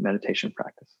your meditation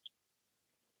practice.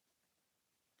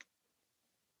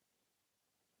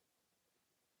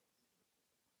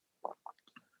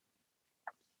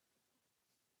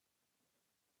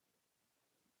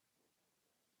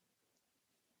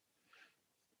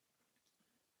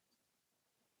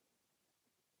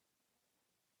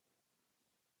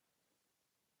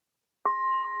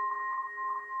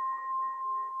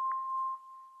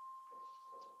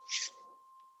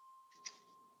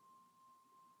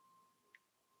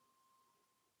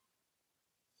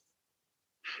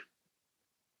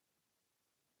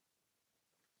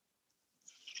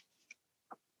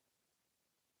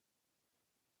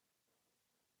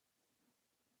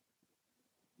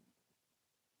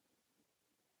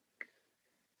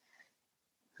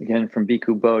 Again, from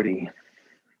Bhikkhu Bodhi,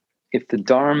 if the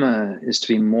Dharma is to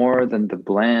be more than the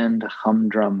bland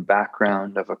humdrum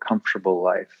background of a comfortable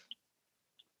life,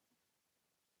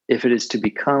 if it is to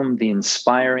become the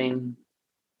inspiring,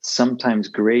 sometimes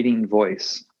grating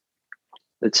voice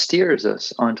that steers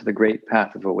us onto the great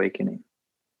path of awakening,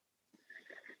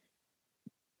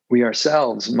 we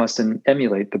ourselves must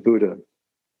emulate the Buddha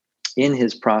in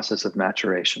his process of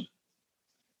maturation.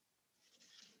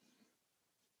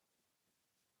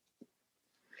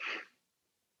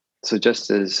 So just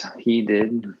as he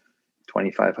did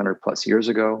 2,500 plus years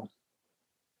ago,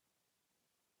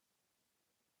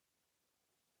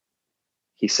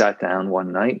 he sat down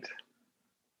one night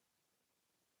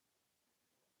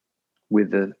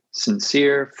with the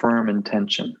sincere, firm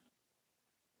intention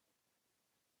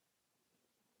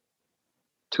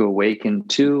to awaken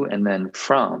to and then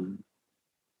from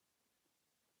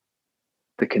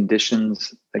the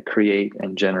conditions that create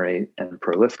and generate and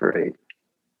proliferate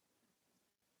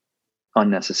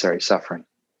unnecessary suffering.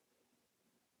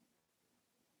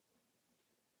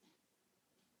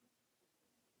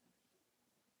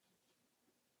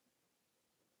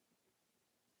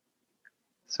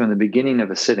 So in the beginning of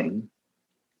a sitting,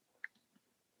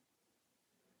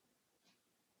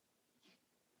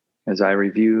 as I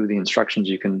review the instructions,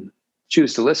 you can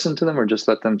choose to listen to them or just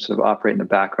let them sort of operate in the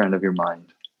background of your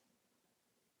mind.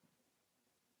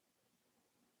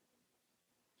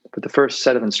 But the first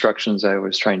set of instructions I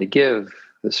was trying to give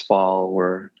this fall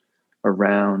were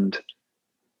around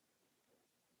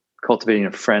cultivating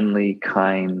a friendly,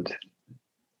 kind,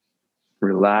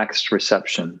 relaxed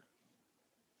reception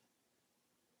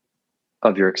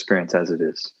of your experience as it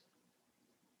is.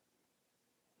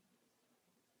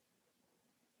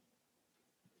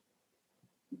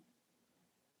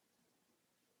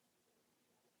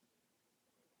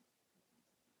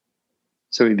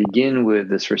 So we begin with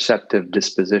this receptive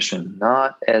disposition,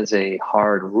 not as a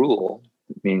hard rule,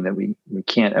 meaning that we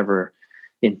can't ever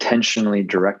intentionally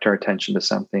direct our attention to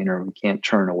something, or we can't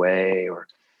turn away, or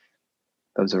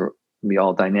those are be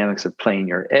all dynamics of playing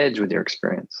your edge with your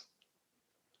experience.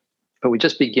 But we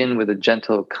just begin with a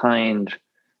gentle, kind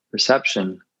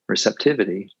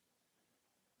receptivity,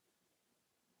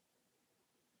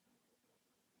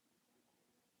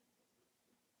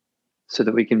 so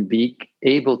that we can be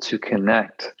able to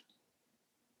connect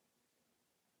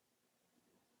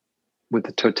with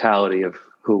the totality of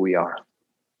who we are.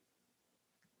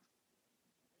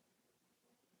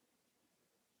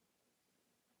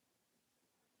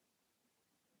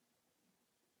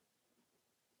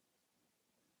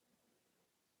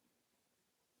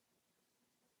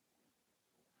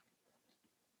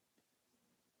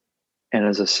 And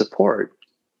as a support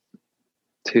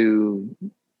to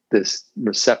this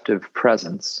receptive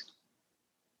presence,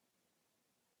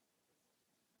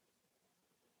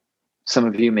 some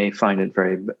of you may find it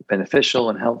very beneficial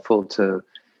and helpful to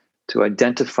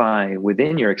identify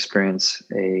within your experience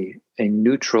a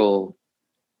neutral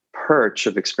perch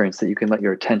of experience that you can let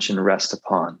your attention rest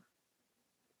upon.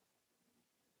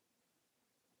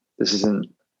 This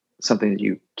isn't something that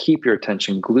you keep your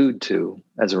attention glued to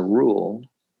as a rule.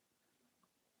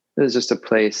 This is just a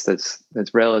place that's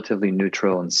relatively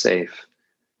neutral and safe,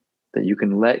 that you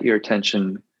can let your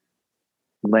attention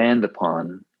land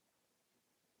upon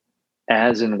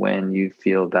as and when you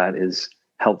feel that is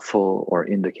helpful or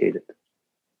indicated.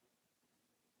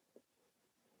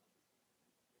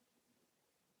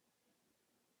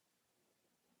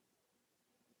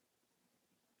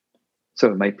 So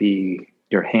it might be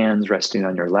your hands resting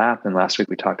on your lap. And last week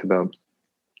we talked about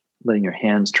letting your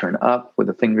hands turn up with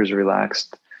the fingers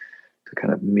relaxed to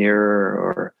kind of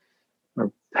mirror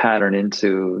or pattern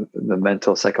into the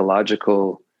mental,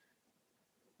 psychological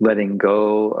letting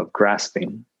go of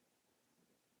grasping.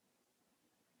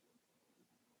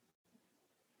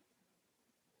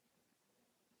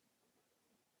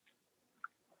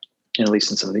 and at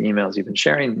least in some of the emails you've been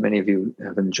sharing, many of you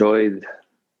have enjoyed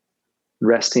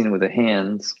resting with the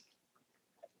hands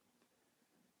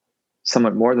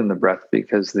somewhat more than the breath,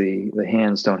 because the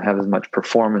hands don't have as much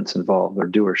performance involved or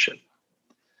doership.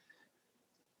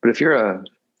 But if you're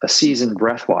a seasoned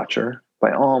breath watcher,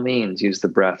 by all means, use the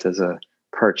breath as a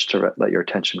perch to let your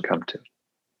attention come to.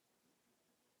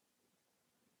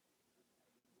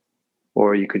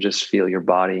 Or you could just feel your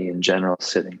body in general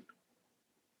sitting.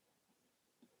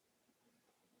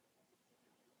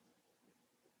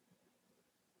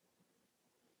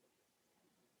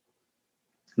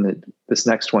 And this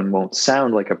next one won't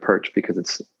sound like a perch because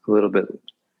it's a little bit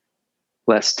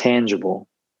less tangible.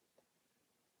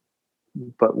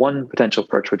 But one potential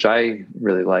perch, which I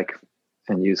really like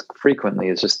and use frequently,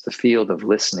 is just the field of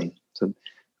listening. So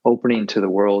opening to the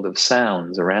world of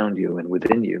sounds around you and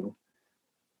within you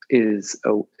is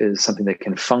something that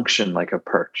can function like a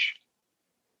perch.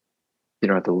 You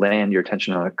don't have to land your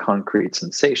attention on a concrete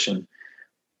sensation.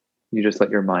 You just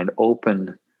let your mind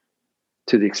open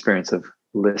to the experience of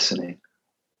listening.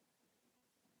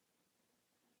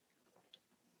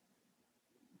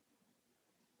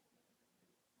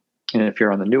 And if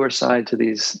you're on the newer side to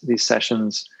these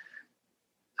sessions,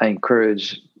 I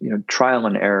encourage trial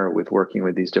and error with working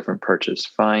with these different perches.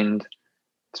 Spend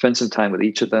some time with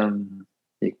each of them.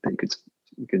 You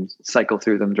could cycle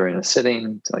through them during a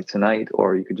sitting, like tonight,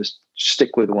 or you could just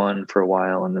stick with one for a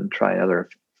while and then try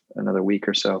another week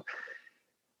or so.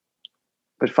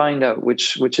 But find out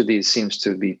which of these seems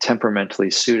to be temperamentally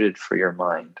suited for your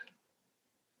mind.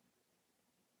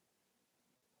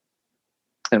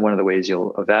 And one of the ways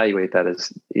you'll evaluate that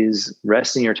is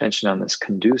resting your attention on this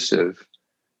conducive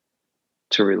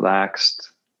to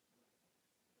relaxed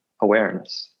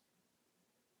awareness.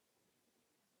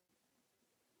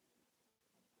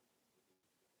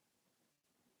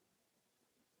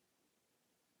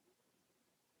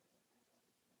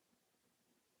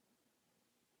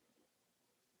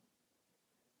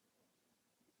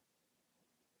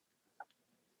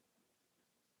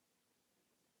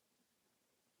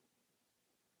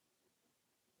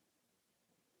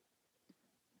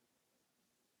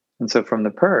 And so from the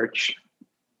perch,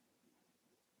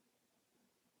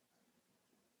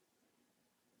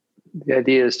 the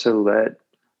idea is to let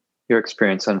your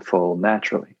experience unfold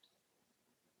naturally.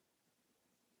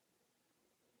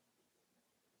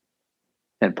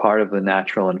 And part of the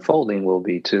natural unfolding will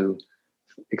be to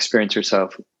experience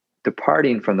yourself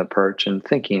departing from the perch and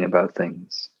thinking about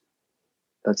things.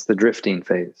 That's the drifting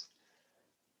phase.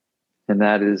 And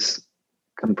that is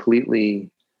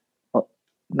completely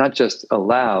not just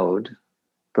allowed,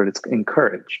 but it's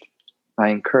encouraged. I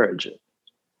encourage it.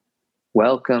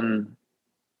 Welcome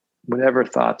whatever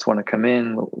thoughts want to come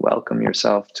in, welcome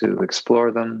yourself to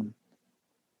explore them.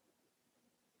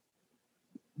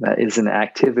 That is an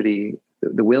activity.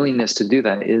 The willingness to do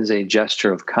that is a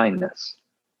gesture of kindness,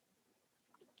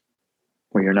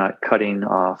 where you're not cutting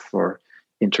off or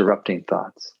interrupting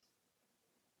thoughts.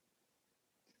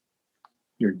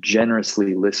 You're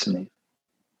generously listening.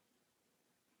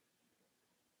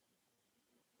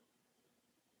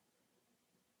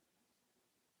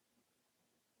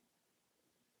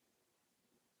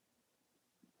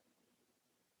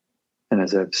 And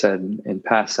as I've said in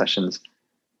past sessions,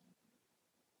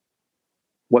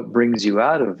 what brings you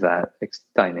out of that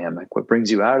dynamic, what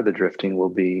brings you out of the drifting, will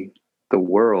be the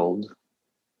world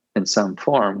in some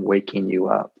form waking you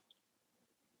up.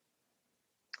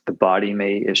 The body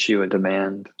may issue a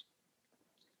demand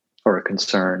or a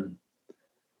concern.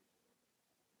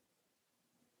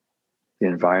 The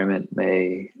environment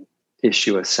may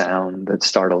issue a sound that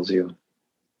startles you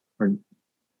or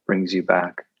brings you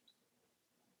back.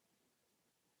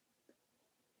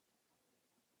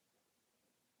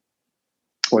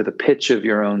 Or the pitch of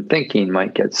your own thinking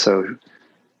might get so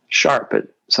sharp at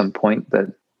some point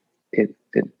that it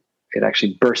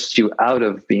actually bursts you out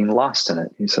of being lost in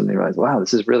it. You suddenly realize, wow,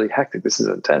 this is really hectic. This is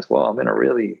intense. Well, I'm in a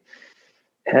really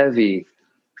heavy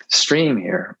stream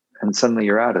here. And suddenly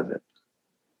you're out of it.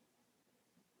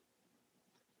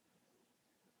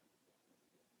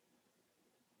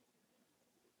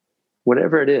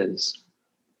 Whatever it is,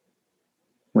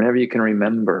 whenever you can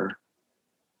remember,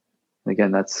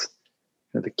 again, that's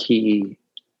the key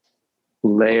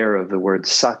layer of the word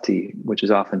sati, which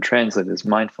is often translated as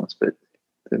mindfulness, but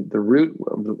the root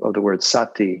of the word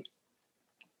sati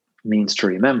means to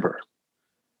remember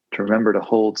to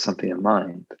hold something in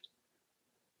mind.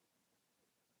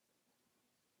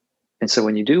 And so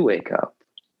when you do wake up,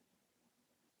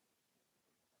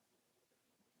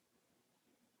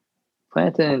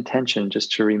 plant an intention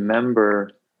just to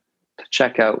remember to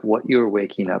check out what you're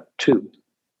waking up to.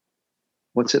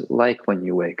 What's it like when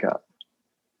you wake up?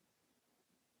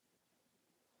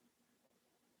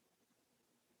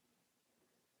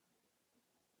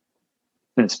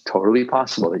 And it's totally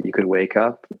possible that you could wake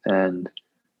up and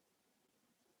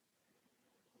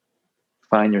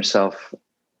find yourself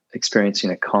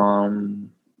experiencing a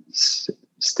calm,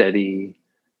 steady,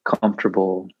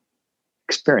 comfortable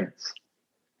experience.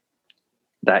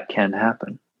 That can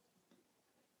happen.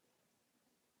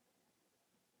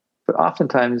 But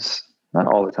oftentimes, not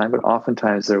all the time, but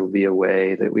oftentimes there will be a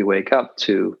way that we wake up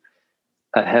to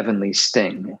a heavenly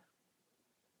sting,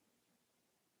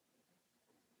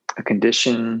 a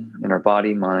condition in our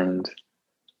body, mind,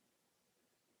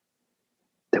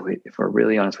 that we, if we're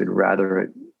really honest, we'd rather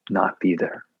it not be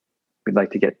there. We'd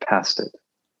like to get past it,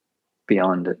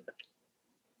 beyond it.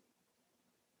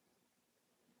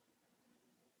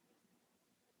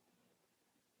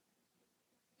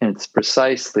 And it's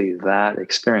precisely that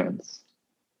experience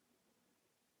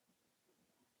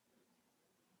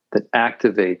that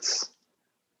activates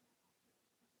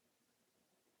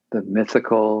the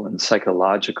mythical and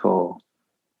psychological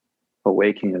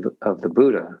awakening of the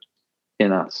Buddha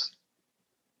in us.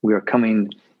 We are coming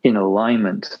in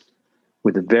alignment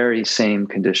with the very same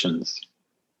conditions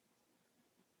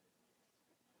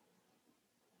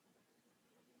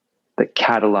that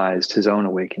catalyzed his own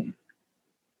awakening.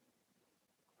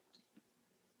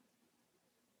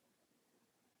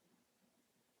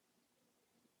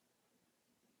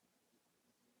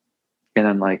 And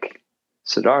unlike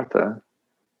Siddhartha,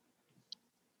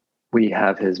 we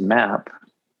have his map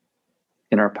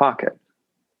in our pocket.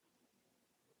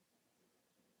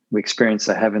 We experience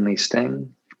a heavenly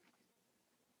sting,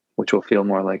 which will feel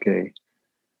more like a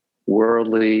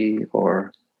worldly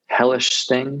or hellish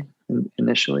sting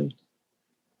initially.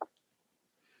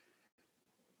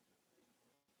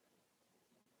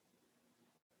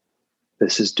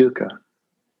 This is dukkha,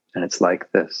 and it's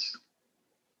like this.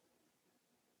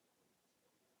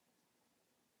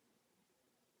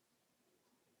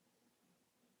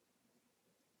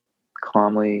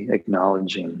 Calmly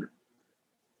acknowledging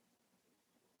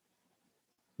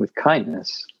with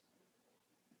kindness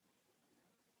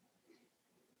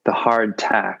the hard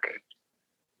tack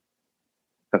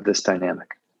of this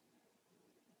dynamic.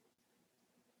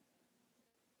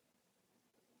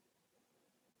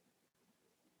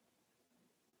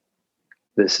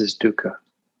 This is dukkha,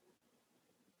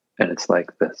 and it's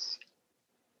like this.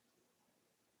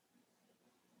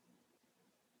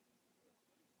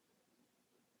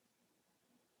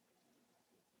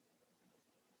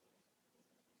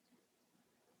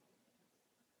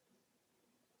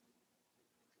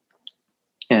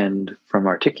 And from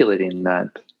articulating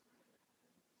that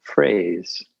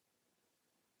phrase,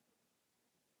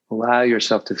 allow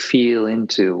yourself to feel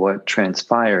into what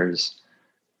transpires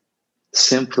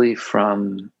simply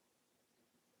from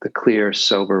the clear,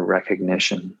 sober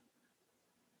recognition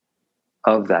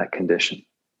of that condition.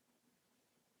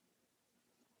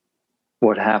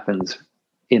 What happens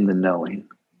in the knowing.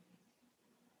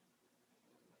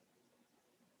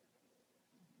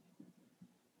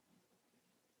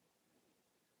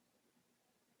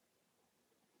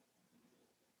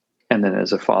 And then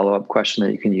as a follow-up question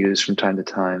that you can use from time to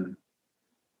time,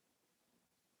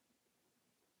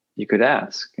 you could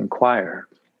ask, inquire,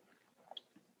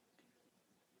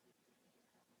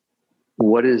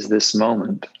 what is this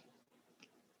moment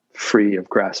free of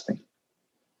grasping?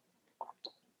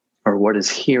 Or what is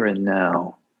here and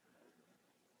now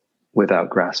without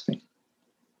grasping?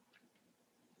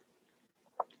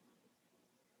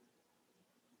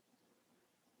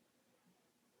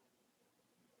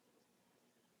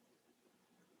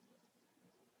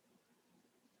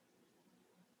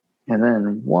 And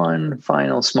then one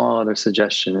final small other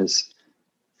suggestion is,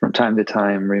 from time to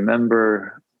time,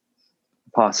 remember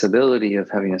the possibility of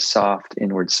having a soft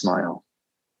inward smile.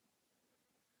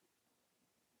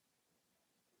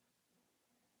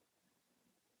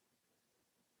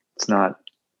 It's not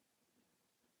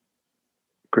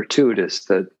gratuitous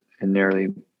that in nearly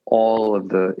all of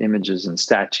the images and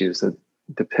statues that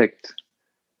depict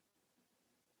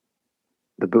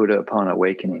the Buddha upon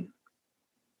awakening,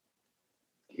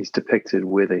 he's depicted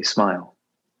with a smile.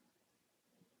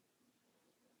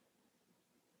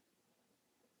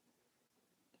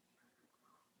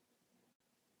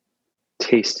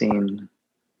 Tasting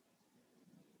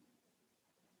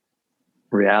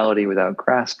reality without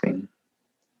grasping,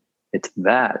 it's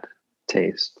that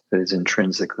taste that is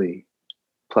intrinsically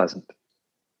pleasant.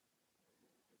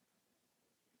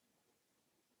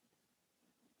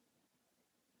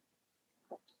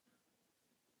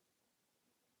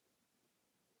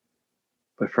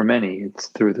 But for many, it's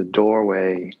through the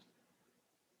doorway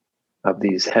of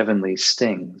these heavenly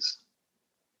stings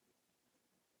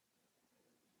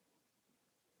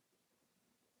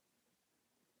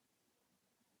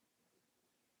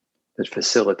that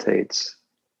facilitates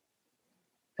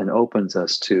and opens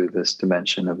us to this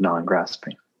dimension of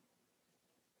non-grasping.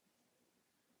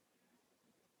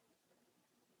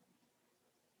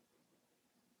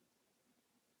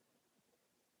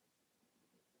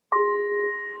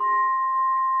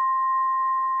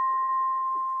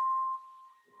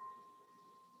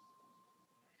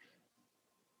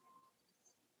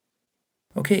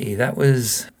 Okay, that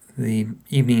was the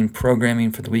evening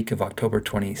programming for the week of October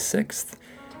 26th.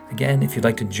 Again, if you'd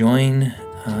like to join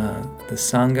the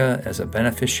Sangha as a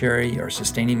beneficiary or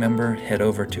sustaining member, head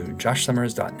over to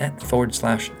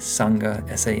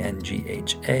joshsummers.net/Sangha,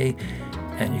 SANGHA,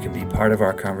 and you can be part of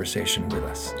our conversation with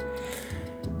us.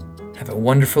 Have a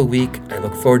wonderful week. I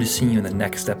look forward to seeing you in the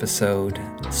next episode.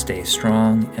 Stay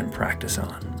strong and practice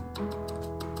on.